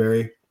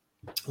Cushenberry.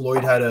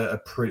 Lloyd had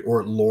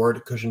or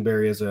Lord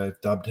Cushenberry, as I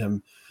dubbed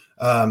him.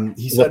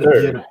 He said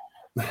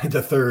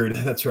the third.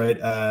 That's right.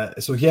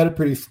 So he had a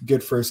pretty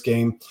good first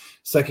game.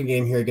 Second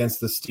game here against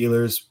the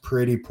Steelers,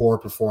 pretty poor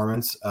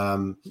performance.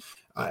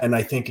 And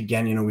I think,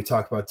 again, we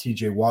talked about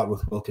TJ Watt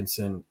with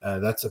Wilkinson.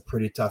 That's a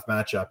pretty tough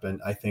matchup.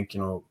 And I think,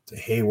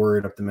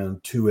 Hayward up the middle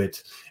to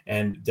it,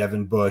 and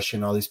Devin Bush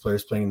and all these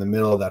players playing in the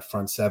middle of that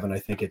front seven, I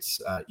think it's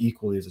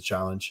equally as a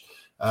challenge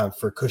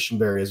for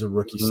Cushenberry as a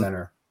rookie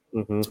center.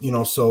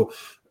 So,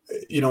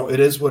 it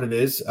is what it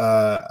is.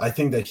 I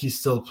think that he's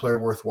still a player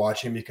worth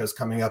watching, because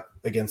coming up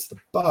against the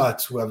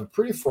Bucs, who have a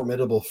pretty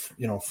formidable,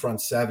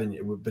 front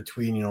seven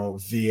between,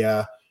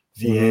 Villa.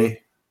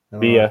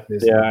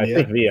 I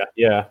think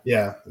Villa.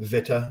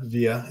 Vita.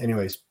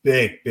 Anyways,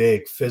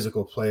 big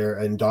physical player,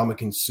 and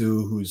Ndamukong Suh,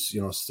 who's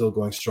still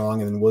going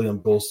strong, and then William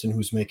Bolston,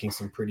 who's making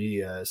some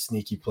pretty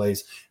sneaky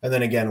plays. And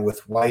then again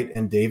with White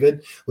and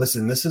David.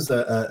 Listen, this is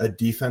a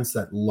defense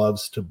that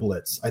loves to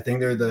blitz. I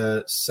think they're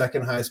the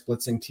second highest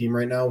blitzing team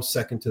right now,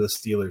 second to the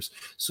Steelers.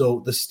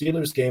 So the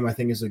Steelers game, I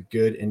think, is a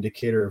good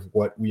indicator of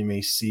what we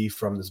may see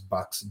from this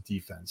Bucs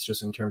defense,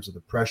 just in terms of the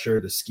pressure,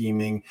 the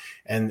scheming,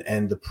 and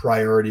the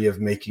priority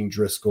of making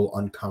Driscoll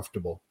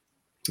uncomfortable.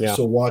 Yeah.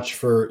 So watch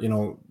for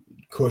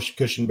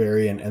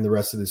Cushenberry and the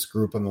rest of this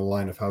group on the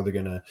line of how they're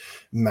going to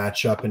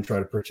match up and try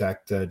to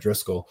protect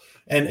Driscoll.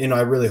 And I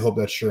really hope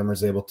that Shermer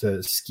is able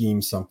to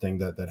scheme something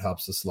that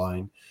helps this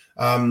line.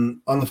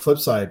 On the flip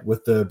side,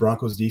 with the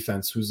Broncos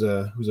defense, who's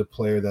a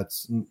player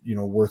that's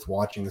worth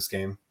watching this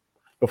game.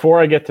 Before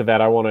I get to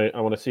that, I want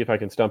to see if I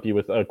can stump you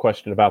with a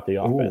question about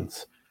the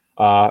offense.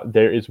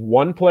 There is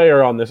one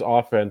player on this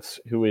offense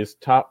who is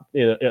top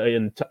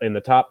in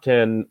the top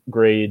 10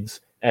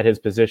 grades at his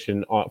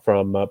position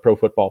from Pro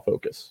Football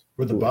Focus.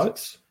 For the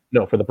Bucs?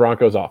 No, for the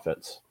Broncos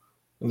offense.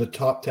 In the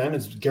top 10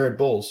 is Garrett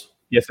Bowles.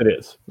 Yes, it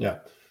is. Yeah.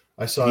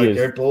 I saw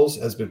Garrett Bowles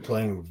has been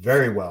playing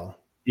very well.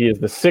 He is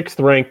the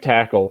 6th ranked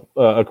tackle,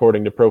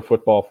 according to Pro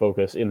Football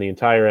Focus, in the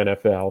entire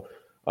NFL.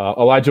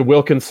 Elijah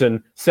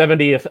Wilkinson,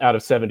 70th out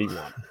of 71.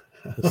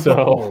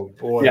 So,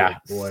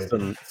 that's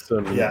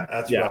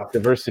rough.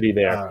 Diversity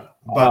there.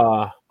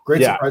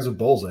 Great surprise with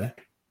Bowles, eh?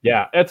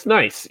 Yeah, it's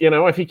nice.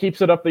 If he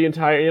keeps it up the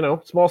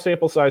entire, small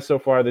sample size so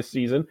far this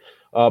season,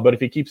 but if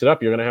he keeps it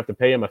up, you're going to have to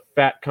pay him a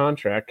fat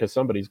contract, because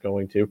somebody's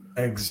going to.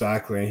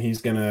 Exactly.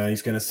 He's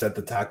gonna set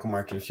the tackle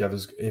market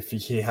if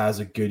he has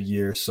a good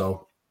year.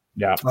 So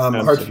yeah,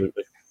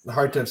 absolutely.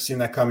 Hard to have seen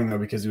that coming, though,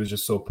 because he was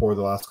just so poor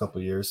the last couple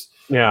of years.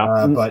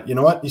 Yeah. But you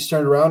know what? He's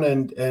turned around,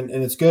 and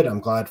it's good. I'm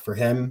glad for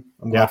him.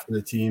 I'm glad for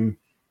the team.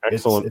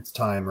 Excellent. It's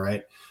time,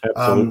 right?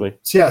 Absolutely.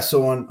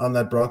 So on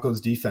that Broncos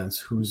defense,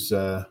 who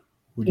do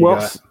you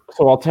got?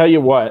 So I'll tell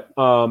you what.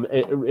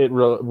 It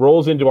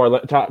rolls into our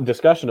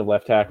discussion of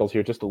left tackles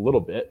here just a little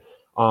bit,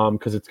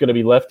 because it's going to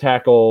be left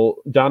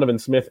tackle Donovan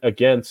Smith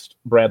against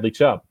Bradley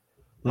Chubb.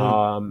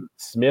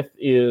 Smith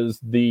is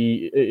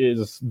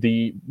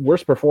the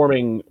worst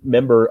performing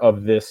member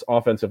of this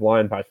offensive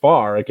line by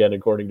far, again,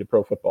 according to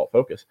Pro Football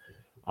Focus.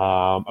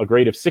 A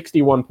grade of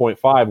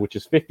 61.5, which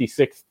is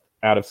 56th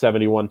out of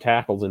 71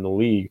 tackles in the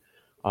league.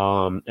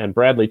 And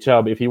Bradley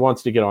Chubb, if he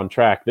wants to get on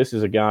track, this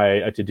is a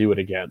guy to do it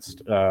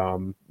against.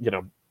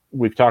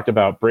 We've talked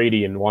about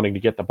Brady and wanting to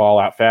get the ball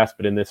out fast,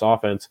 but in this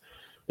offense,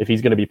 if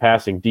he's going to be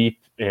passing deep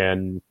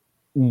and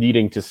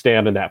needing to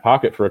stand in that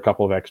pocket for a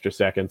couple of extra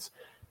seconds,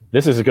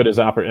 this is as good as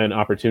an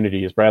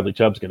opportunity as Bradley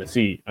Chubb's going to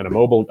see. And a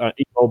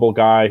mobile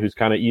guy who's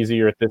kind of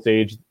easier at this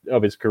stage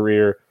of his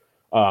career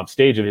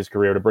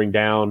to bring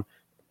down,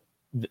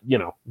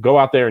 go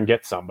out there and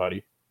get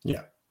somebody.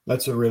 Yeah.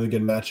 That's a really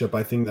good matchup.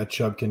 I think that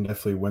Chubb can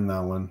definitely win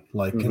that one,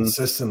 like Mm-hmm.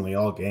 consistently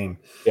all game.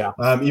 Yeah.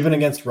 Even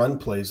against run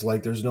plays,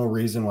 like there's no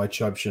reason why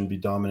Chubb shouldn't be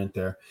dominant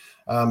there.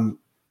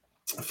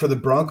 For the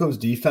Broncos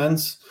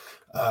defense,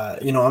 I'm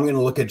going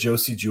to look at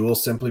Josie Jewell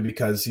simply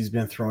because he's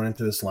been thrown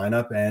into this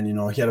lineup, and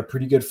he had a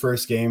pretty good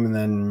first game, and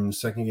then the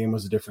second game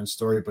was a different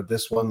story. But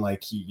this one,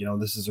 like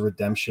this is a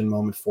redemption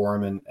moment for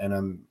him, and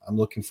I'm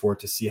looking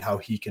forward to see how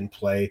he can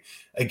play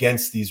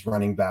against these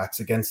running backs,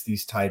 against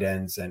these tight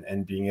ends,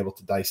 and being able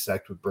to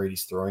dissect what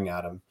Brady's throwing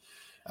at him.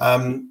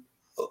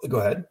 Go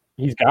ahead.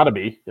 He's got to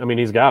be. I mean,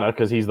 he's got to,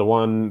 because he's the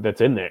one that's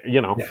in there.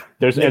 Yeah.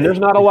 There's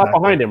not a lot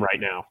behind him right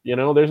now.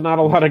 There's not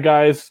a lot of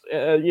guys.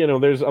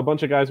 There's a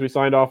bunch of guys we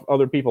signed off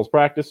other people's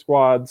practice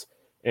squads,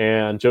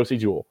 and Josie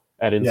Jewell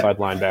at inside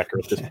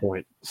linebacker at this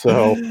point.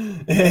 So,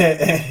 ain't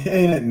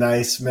it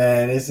nice,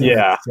 man? Isn't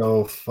it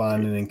so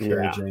fun and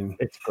encouraging? Yeah,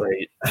 it's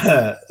great.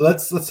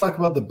 Let's talk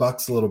about the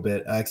Bucs a little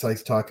bit. I like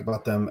to talk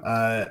about them.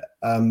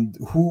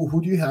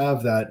 Who do you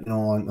have that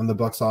on the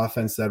Bucs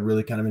offense that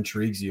really kind of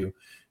intrigues you?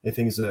 I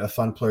think is a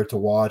fun player to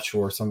watch,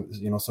 or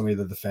somebody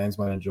that the fans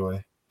might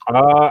enjoy.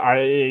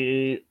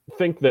 I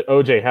think that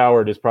OJ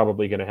Howard is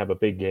probably going to have a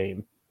big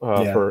game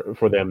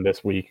for them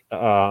this week.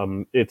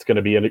 It's going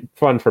to be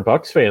fun for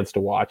Bucs fans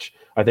to watch.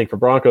 I think for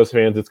Broncos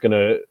fans, it's going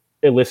to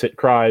elicit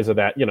cries of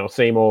that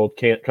same old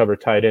can't cover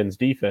tight ends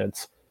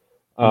defense.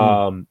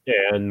 I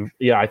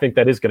think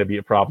that is going to be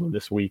a problem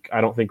this week.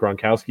 I don't think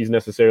Gronkowski's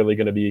necessarily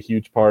going to be a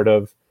huge part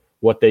of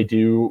what they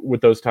do with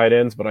those tight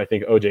ends, but I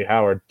think OJ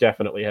Howard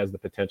definitely has the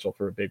potential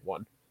for a big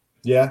one.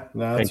 Yeah,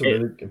 no, that's a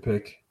really good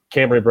pick.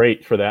 Cameron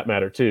Brate, for that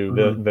matter, too.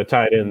 Mm-hmm. The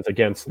tight ends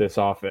against this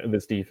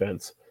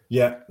defense.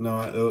 Yeah,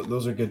 no,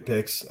 those are good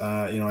picks.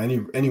 Any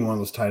one of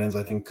those tight ends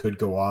I think could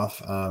go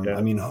off.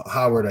 I mean,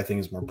 Howard I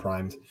think is more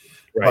primed,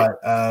 right.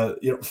 But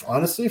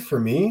honestly, for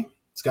me,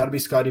 it's got to be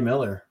Scotty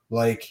Miller.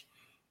 Like,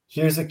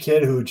 here's a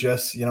kid who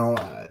just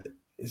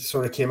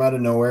sort of came out of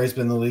nowhere. He's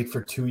been in the league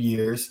for 2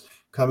 years.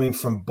 Coming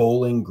from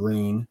Bowling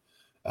Green,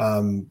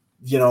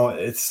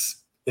 it's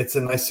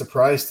a nice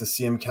surprise to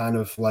see him kind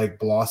of like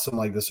blossom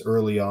like this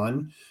early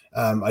on.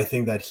 I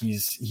think that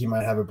he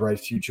might have a bright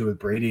future with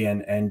Brady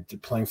and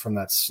playing from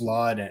that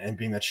slot and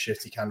being that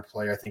shifty kind of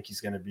player. I think he's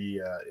going to be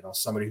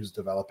somebody who's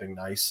developing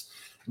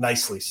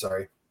nicely.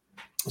 Sorry.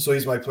 So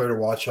he's my player to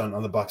watch on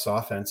the Bucs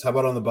offense. How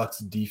about on the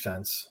Bucs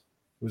defense?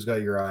 Who's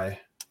got your eye?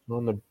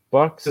 On the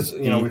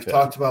Bucs, we've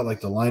talked about like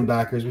the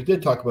linebackers. We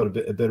did talk about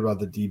a bit about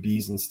the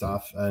DBs and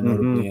stuff,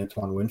 notably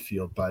Antoine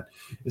Winfield. But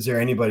is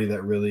there anybody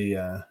that really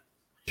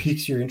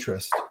piques your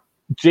interest?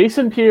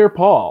 Jason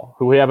Pierre-Paul,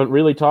 who we haven't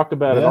really talked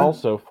about at all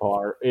so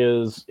far,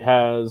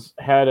 has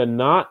had a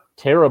not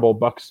terrible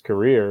Bucs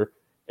career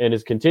and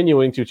is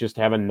continuing to just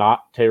have a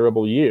not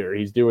terrible year.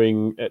 He's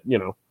doing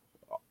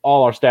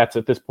all our stats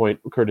at this point,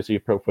 courtesy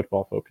of Pro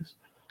Football Focus,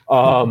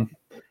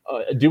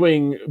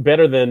 doing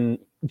better than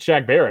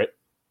Shaq Barrett.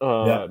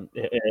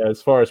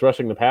 As far as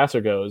rushing the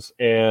passer goes,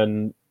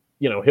 and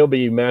he'll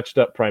be matched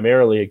up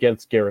primarily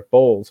against Garrett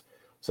Bowles,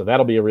 so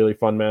that'll be a really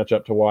fun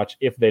matchup to watch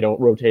if they don't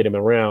rotate him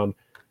around,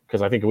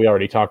 because I think we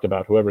already talked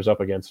about whoever's up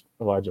against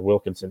Elijah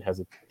Wilkinson has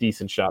a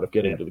decent shot of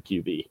getting to the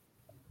QB.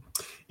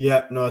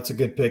 Yeah, no, it's a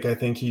good pick. I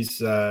think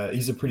he's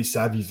a pretty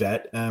savvy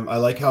vet. I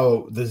like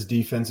how this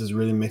defense is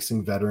really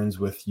mixing veterans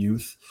with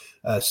youth.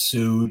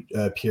 Sue,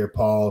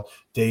 Pierre-Paul,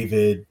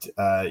 David,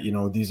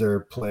 these are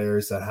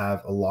players that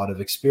have a lot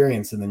of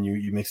experience, and then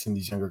you mix in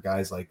these younger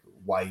guys like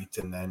White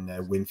and then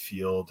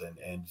Winfield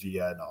and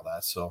Villa and all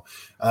that. So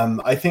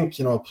I think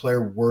a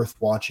player worth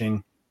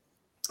watching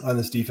on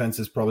this defense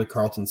is probably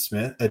Carlton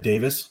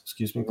Davis,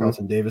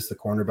 Carlton Davis, the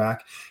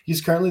cornerback.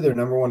 He's currently their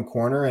number one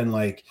corner, and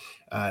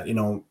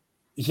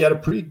he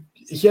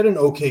had an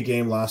okay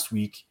game last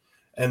week,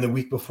 and the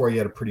week before he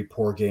had a pretty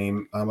poor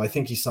game. I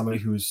think he's somebody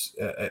who's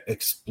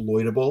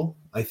exploitable.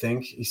 I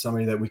think he's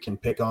somebody that we can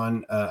pick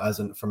on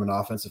from an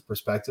offensive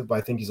perspective, but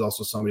I think he's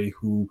also somebody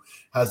who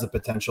has the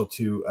potential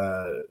to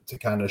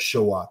kind of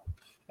show up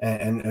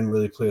and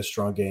really play a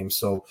strong game.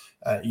 So,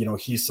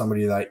 he's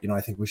somebody that,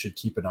 I think we should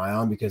keep an eye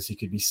on, because he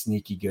could be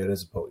sneaky good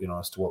as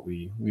to what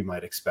we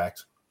might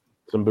expect.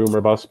 Some boom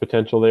or bust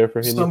potential there for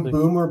him. Some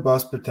boom or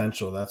bust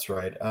potential. That's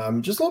right.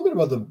 Just a little bit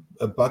about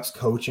the Bucs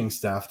coaching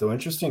staff, though.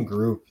 Interesting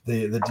group.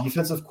 The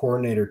defensive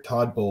coordinator,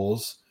 Todd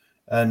Bowles,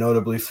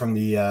 notably from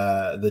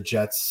the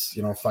Jets,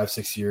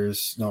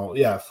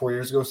 4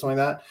 years ago, something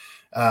like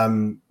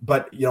that.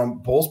 But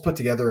Bowles put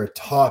together a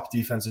top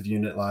defensive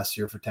unit last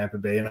year for Tampa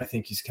Bay, and I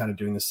think he's kind of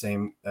doing the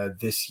same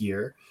this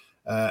year.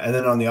 And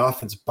then on the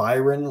offense,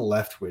 Byron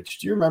Leftwich.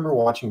 Do you remember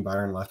watching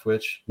Byron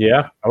Leftwich?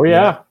 Yeah. Oh,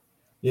 yeah.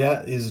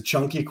 Yeah, he's a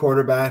chunky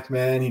quarterback,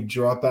 man. He'd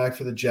drop back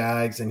for the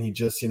Jags, and he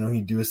just,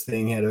 he'd do his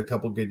thing. He had a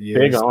couple good years.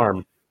 Big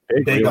arm.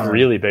 Big arm.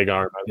 Really big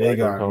arm.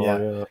 Big arm,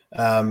 yeah.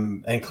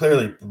 And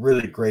clearly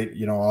really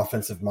great,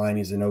 offensive mind.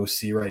 He's an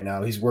OC right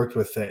now. He's worked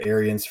with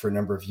Arians for a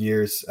number of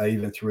years,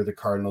 even through the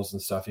Cardinals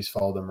and stuff. He's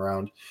followed them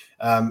around.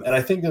 And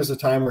I think there's a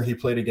time where he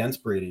played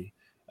against Brady.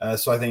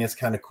 So I think it's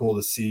kind of cool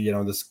to see,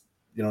 this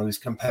these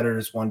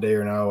competitors one day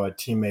are now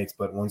teammates,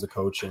 but one's a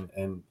coach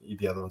and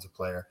the other one's a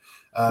player.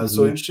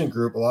 So interesting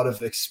group, a lot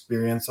of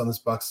experience on this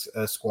Bucks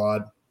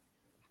squad.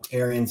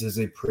 Arians is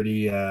a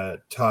pretty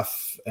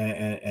tough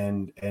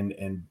and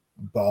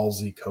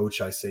ballsy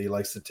coach. I say he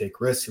likes to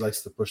take risks. He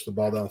likes to push the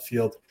ball down the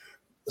field.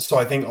 So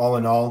I think all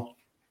in all,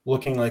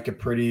 looking like a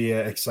pretty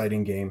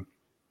exciting game.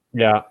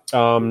 Yeah,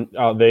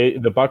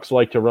 the Bucks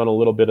like to run a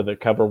little bit of the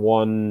cover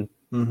one,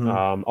 a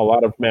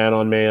lot of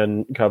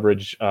man-on-man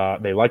coverage.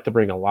 They like to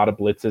bring a lot of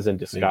blitzes and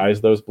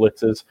disguise those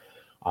blitzes,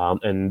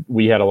 and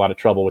we had a lot of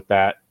trouble with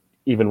that,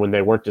 even when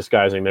they weren't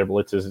disguising their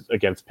blitzes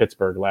against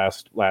Pittsburgh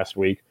last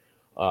week.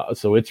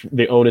 So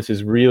the onus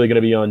is really going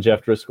to be on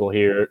Jeff Driscoll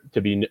here to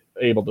be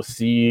able to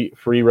see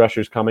free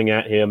rushers coming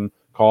at him,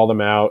 call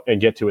them out, and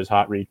get to his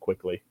hot read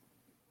quickly.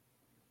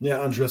 Yeah,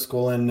 on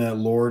Driscoll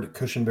and Lord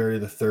Cushenberry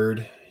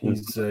III.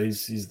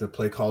 He's the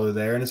play caller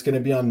there, and it's going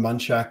to be on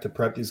Munchak to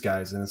prep these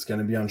guys, and it's going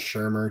to be on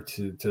Shermer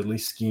to at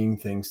least scheme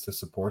things to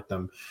support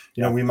them.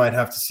 We might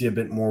have to see a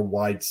bit more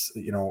wide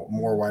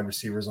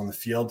receivers on the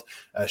field.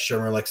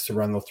 Shermer likes to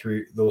run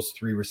those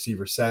three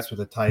receiver sets with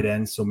a tight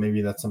end, so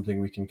maybe that's something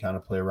we can kind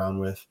of play around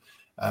with,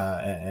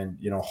 and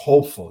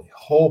hopefully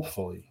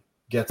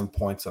get some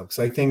points up, because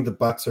I think the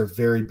Bucks are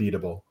very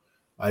beatable.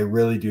 I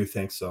really do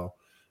think so.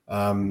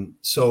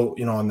 So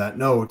on that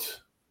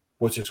note,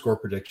 what's your score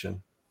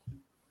prediction?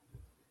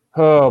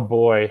 Oh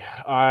boy,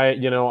 I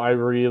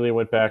really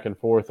went back and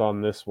forth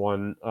on this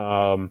one.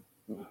 I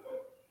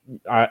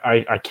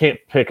can't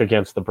pick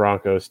against the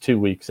Broncos 2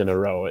 weeks in a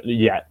row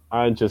yet.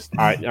 I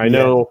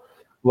know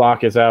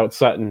Locke is out,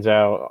 Sutton's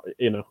out.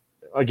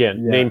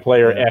 Name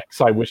player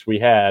X. I wish we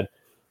had,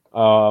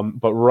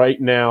 but right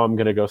now I'm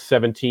going to go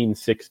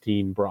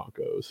 17-16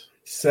 Broncos.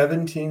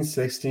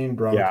 17-16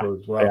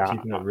 Broncos. Yeah, wow,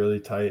 keeping it really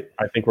tight.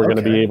 I think we're going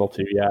to be able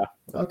to. Yeah.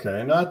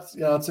 Okay,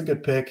 that's a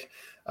good pick.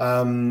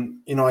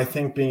 I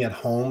think being at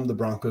home, the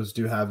Broncos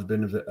do have a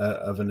bit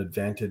of an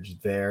advantage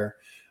there.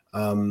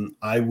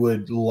 I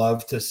would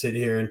love to sit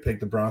here and pick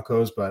the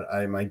Broncos, but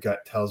my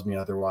gut tells me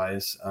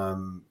otherwise.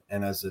 And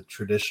as a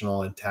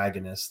traditional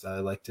antagonist, I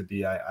like to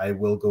be. I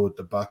will go with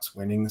the Bucks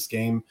winning this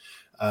game.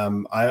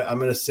 I'm going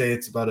to say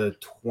it's about a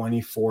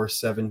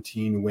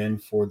 24-17 win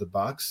for the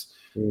Bucks,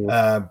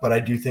 but I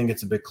do think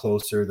it's a bit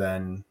closer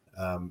than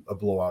a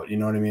blowout. You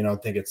know what I mean? I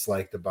don't think it's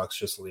like the Bucks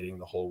just leading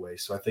the whole way.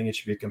 So I think it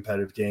should be a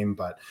competitive game,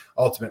 but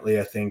ultimately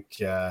I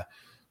think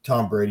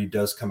Tom Brady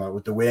does come out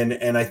with the win,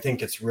 and I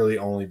think it's really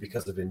only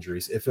because of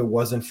injuries. If it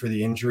wasn't for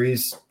the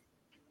injuries,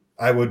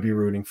 I would be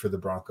rooting for the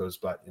Broncos,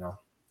 but the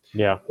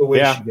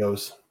way she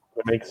goes.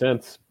 That makes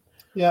sense.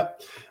 Yeah.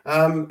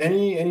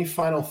 Any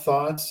final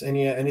thoughts?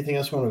 Anything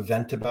else you want to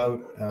vent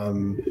about?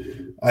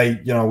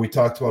 We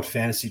talked about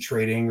fantasy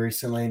trading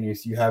recently,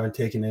 and you haven't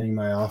taken any of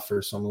my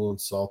offers, so I'm a little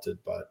insulted,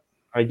 but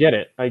I get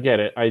it. I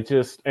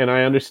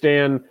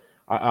understand.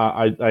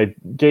 I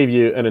gave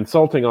you an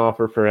insulting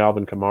offer for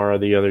Alvin Kamara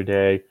the other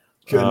day.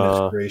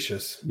 Goodness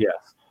gracious. Yes.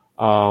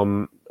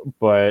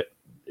 But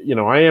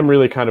I am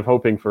really kind of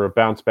hoping for a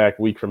bounce back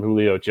week from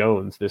Julio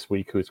Jones this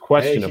week, who's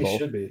questionable. He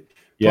should be.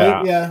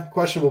 Yeah,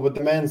 questionable, but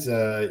the man's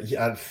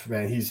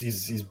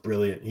he's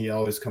brilliant. He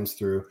always comes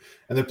through.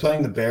 And they're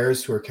playing the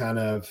Bears, who are kind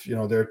of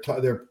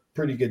they're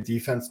pretty good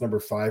defense,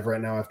 number 5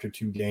 right now after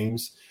 2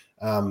 games.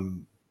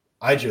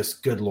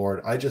 Good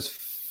Lord, I just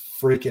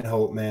freaking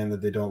hope, man, that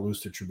they don't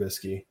lose to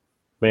Trubisky.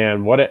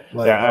 Man, if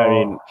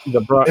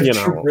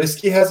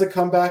Trubisky has a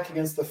comeback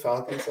against the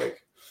Falcons,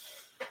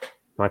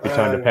 might be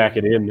time to pack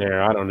it in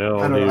there. I don't know.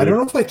 I don't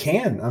know if I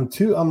can. I'm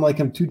too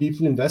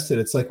deeply invested.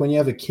 It's like when you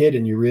have a kid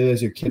and you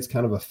realize your kid's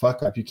kind of a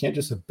fuck up. You can't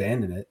just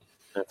abandon it.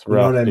 That's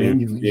rough. You know what I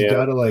mean? You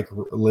got to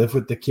live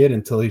with the kid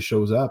until he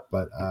shows up.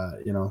 But I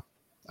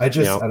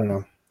don't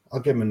know. I'll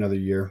give him another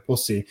year. We'll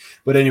see.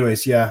 But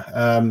anyways,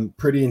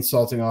 pretty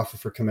insulting offer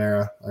for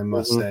Kamara, I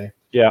must say.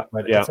 Yeah,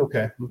 but it's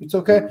okay. It's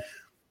okay.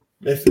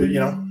 If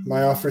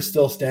my offer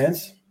still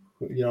stands.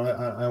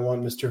 I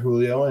want Mr.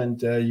 Julio,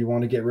 and you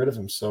want to get rid of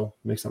him, so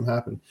make something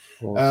happen.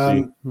 We'll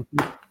see.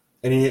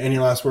 Any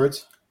last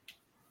words?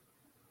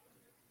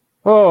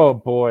 Oh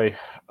boy.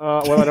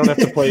 Well, I don't have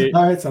to play.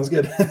 All right, sounds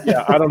good.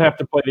 I don't have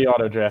to play the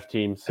auto draft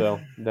team, so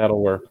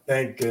that'll work.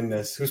 Thank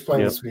goodness. Who's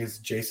playing this week? It's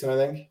Jason, I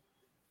think.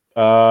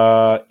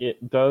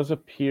 It does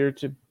appear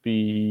to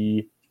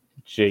be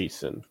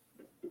Jason.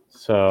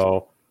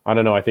 So I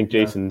don't know. I think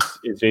is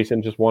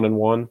Jason just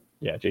 1-1?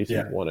 Yeah,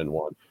 Jason's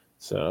 1-1.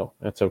 So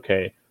that's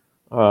okay.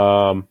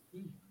 I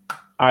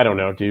don't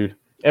know, dude.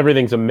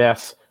 Everything's a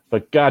mess,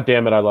 but God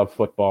damn it, I love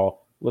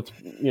football. Let's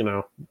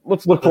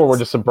look forward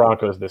to some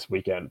Broncos this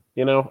weekend.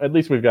 At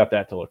least we've got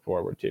that to look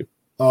forward to.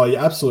 Oh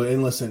yeah, absolutely.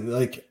 And listen,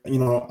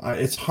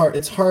 it's hard.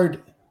 It's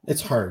hard.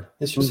 It's hard.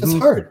 It's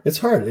hard. It's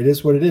hard. It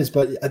is what it is.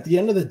 But at the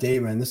end of the day,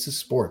 man, this is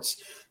sports.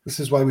 This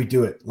is why we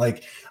do it.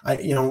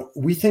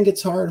 We think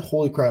it's hard.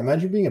 Holy crap.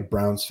 Imagine being a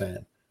Browns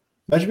fan.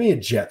 Imagine being a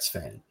Jets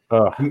fan.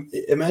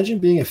 Imagine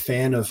being a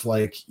fan of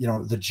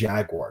the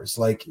Jaguars.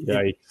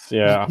 Yikes,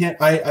 yeah.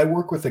 I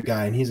work with a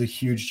guy and he's a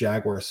huge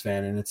Jaguars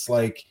fan, and it's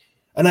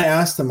and I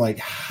asked him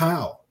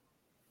how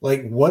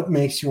Like, what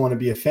makes you want to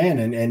be a fan?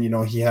 And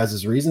he has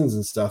his reasons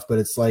and stuff, but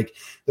it's like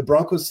the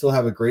Broncos still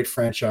have a great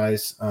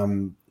franchise.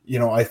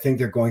 I think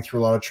they're going through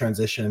a lot of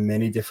transition in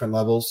many different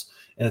levels,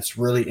 and it's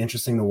really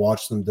interesting to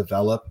watch them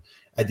develop.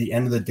 At the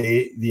end of the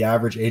day, the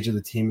average age of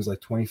the team is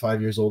like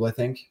 25 years old, I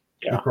think,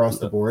 across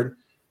the board.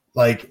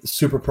 Like,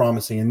 super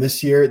promising. And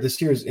this year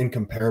is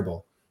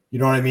incomparable. You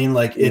know what I mean?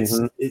 Like,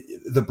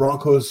 the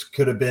Broncos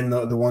could have been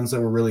the ones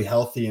that were really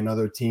healthy, and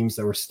other teams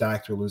that were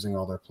stacked were losing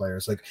all their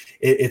players. Like,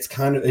 it's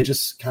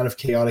just kind of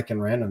chaotic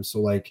and random.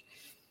 So, like,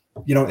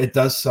 it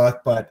does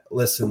suck, but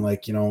listen,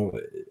 like,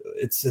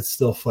 it's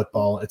still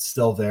football. It's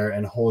still there,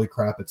 and holy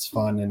crap, it's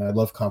fun. And I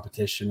love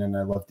competition, and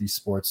I love these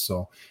sports.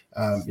 So,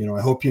 I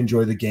hope you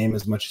enjoy the game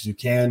as much as you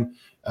can,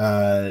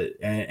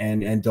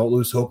 and don't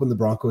lose hope in the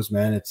Broncos,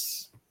 man.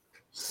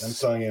 I'm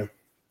telling you.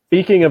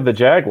 Speaking of the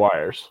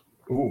Jaguars,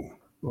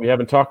 we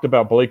haven't talked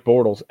about Blake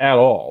Bortles at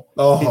all.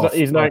 Oh,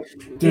 he's not.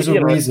 There's a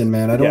reason,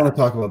 man. I don't want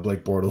to talk about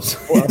Blake Bortles.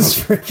 It's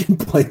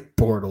freaking Blake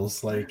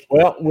Bortles. Like,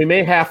 well, we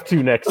may have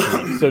to next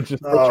week. So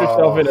just put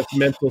yourself in a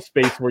mental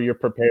space where you're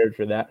prepared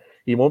for that.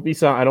 He won't be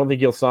signed. I don't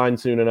think he'll sign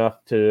soon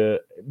enough to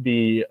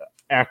be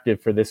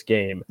active for this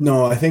game.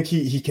 No, I think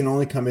he can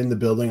only come in the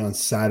building on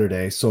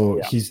Saturday, so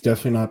he's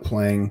definitely not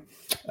playing.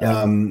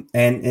 And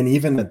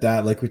even at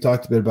that, like we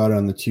talked a bit about it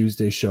on the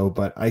Tuesday show,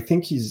 but I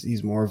think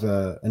he's more of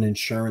an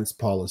insurance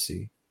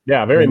policy.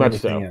 Yeah, very much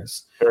so.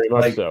 Very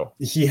much so.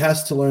 He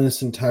has to learn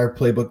this entire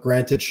playbook.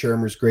 Granted,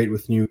 Shermer's great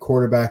with new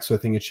quarterbacks, so I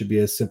think it should be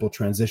a simple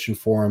transition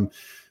for him.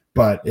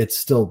 But it's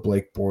still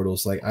Blake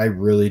Bortles. Like, I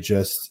really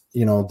just,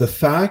 the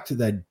fact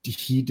that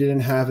he didn't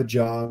have a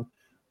job,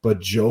 but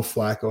Joe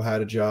Flacco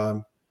had a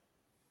job,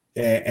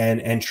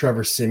 and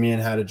Trevor Siemian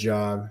had a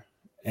job,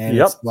 and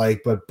it's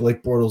like, but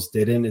Blake Bortles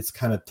didn't. It's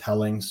kind of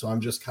telling. So I'm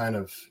just kind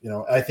of,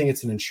 I think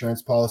it's an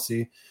insurance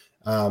policy,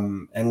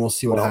 and we'll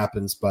see what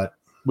happens. But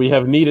we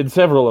have needed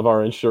several of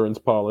our insurance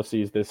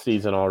policies this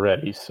season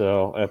already,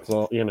 so that's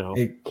all,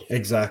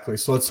 Exactly.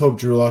 So let's hope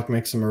Drew Lock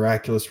makes a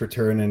miraculous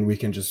return, and we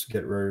can just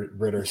get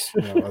rid of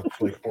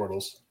Blake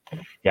Bortles.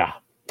 Yeah,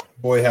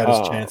 boy had his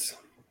chance.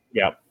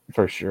 Yeah,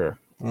 for sure.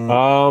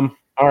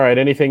 All right.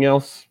 Anything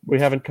else we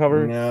haven't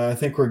covered? No, I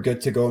think we're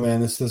good to go, man.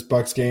 This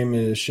Bucks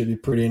game should be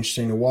pretty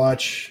interesting to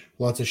watch.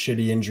 Lots of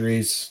shitty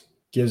injuries.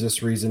 Gives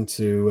us reason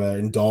to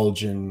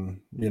indulge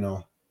in,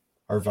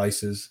 our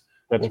vices.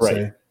 That's right.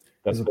 Say.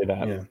 Let's say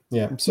that.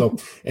 Yeah. So,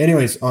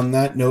 anyways, on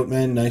that note,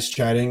 man, nice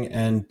chatting,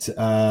 and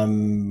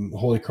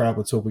holy crap,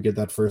 let's hope we get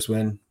that first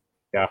win.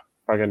 Yeah,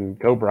 fucking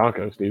go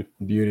Broncos, dude.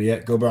 Beauty. Yeah,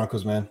 go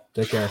Broncos, man.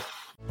 Take care.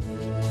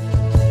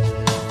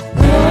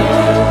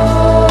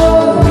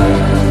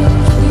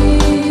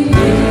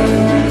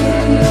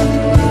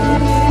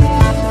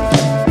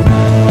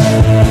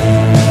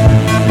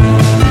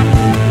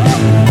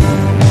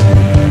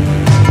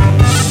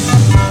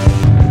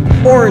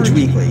 Orange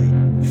Weekly.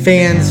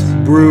 Fans,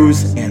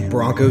 brews, and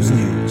Broncos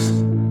news.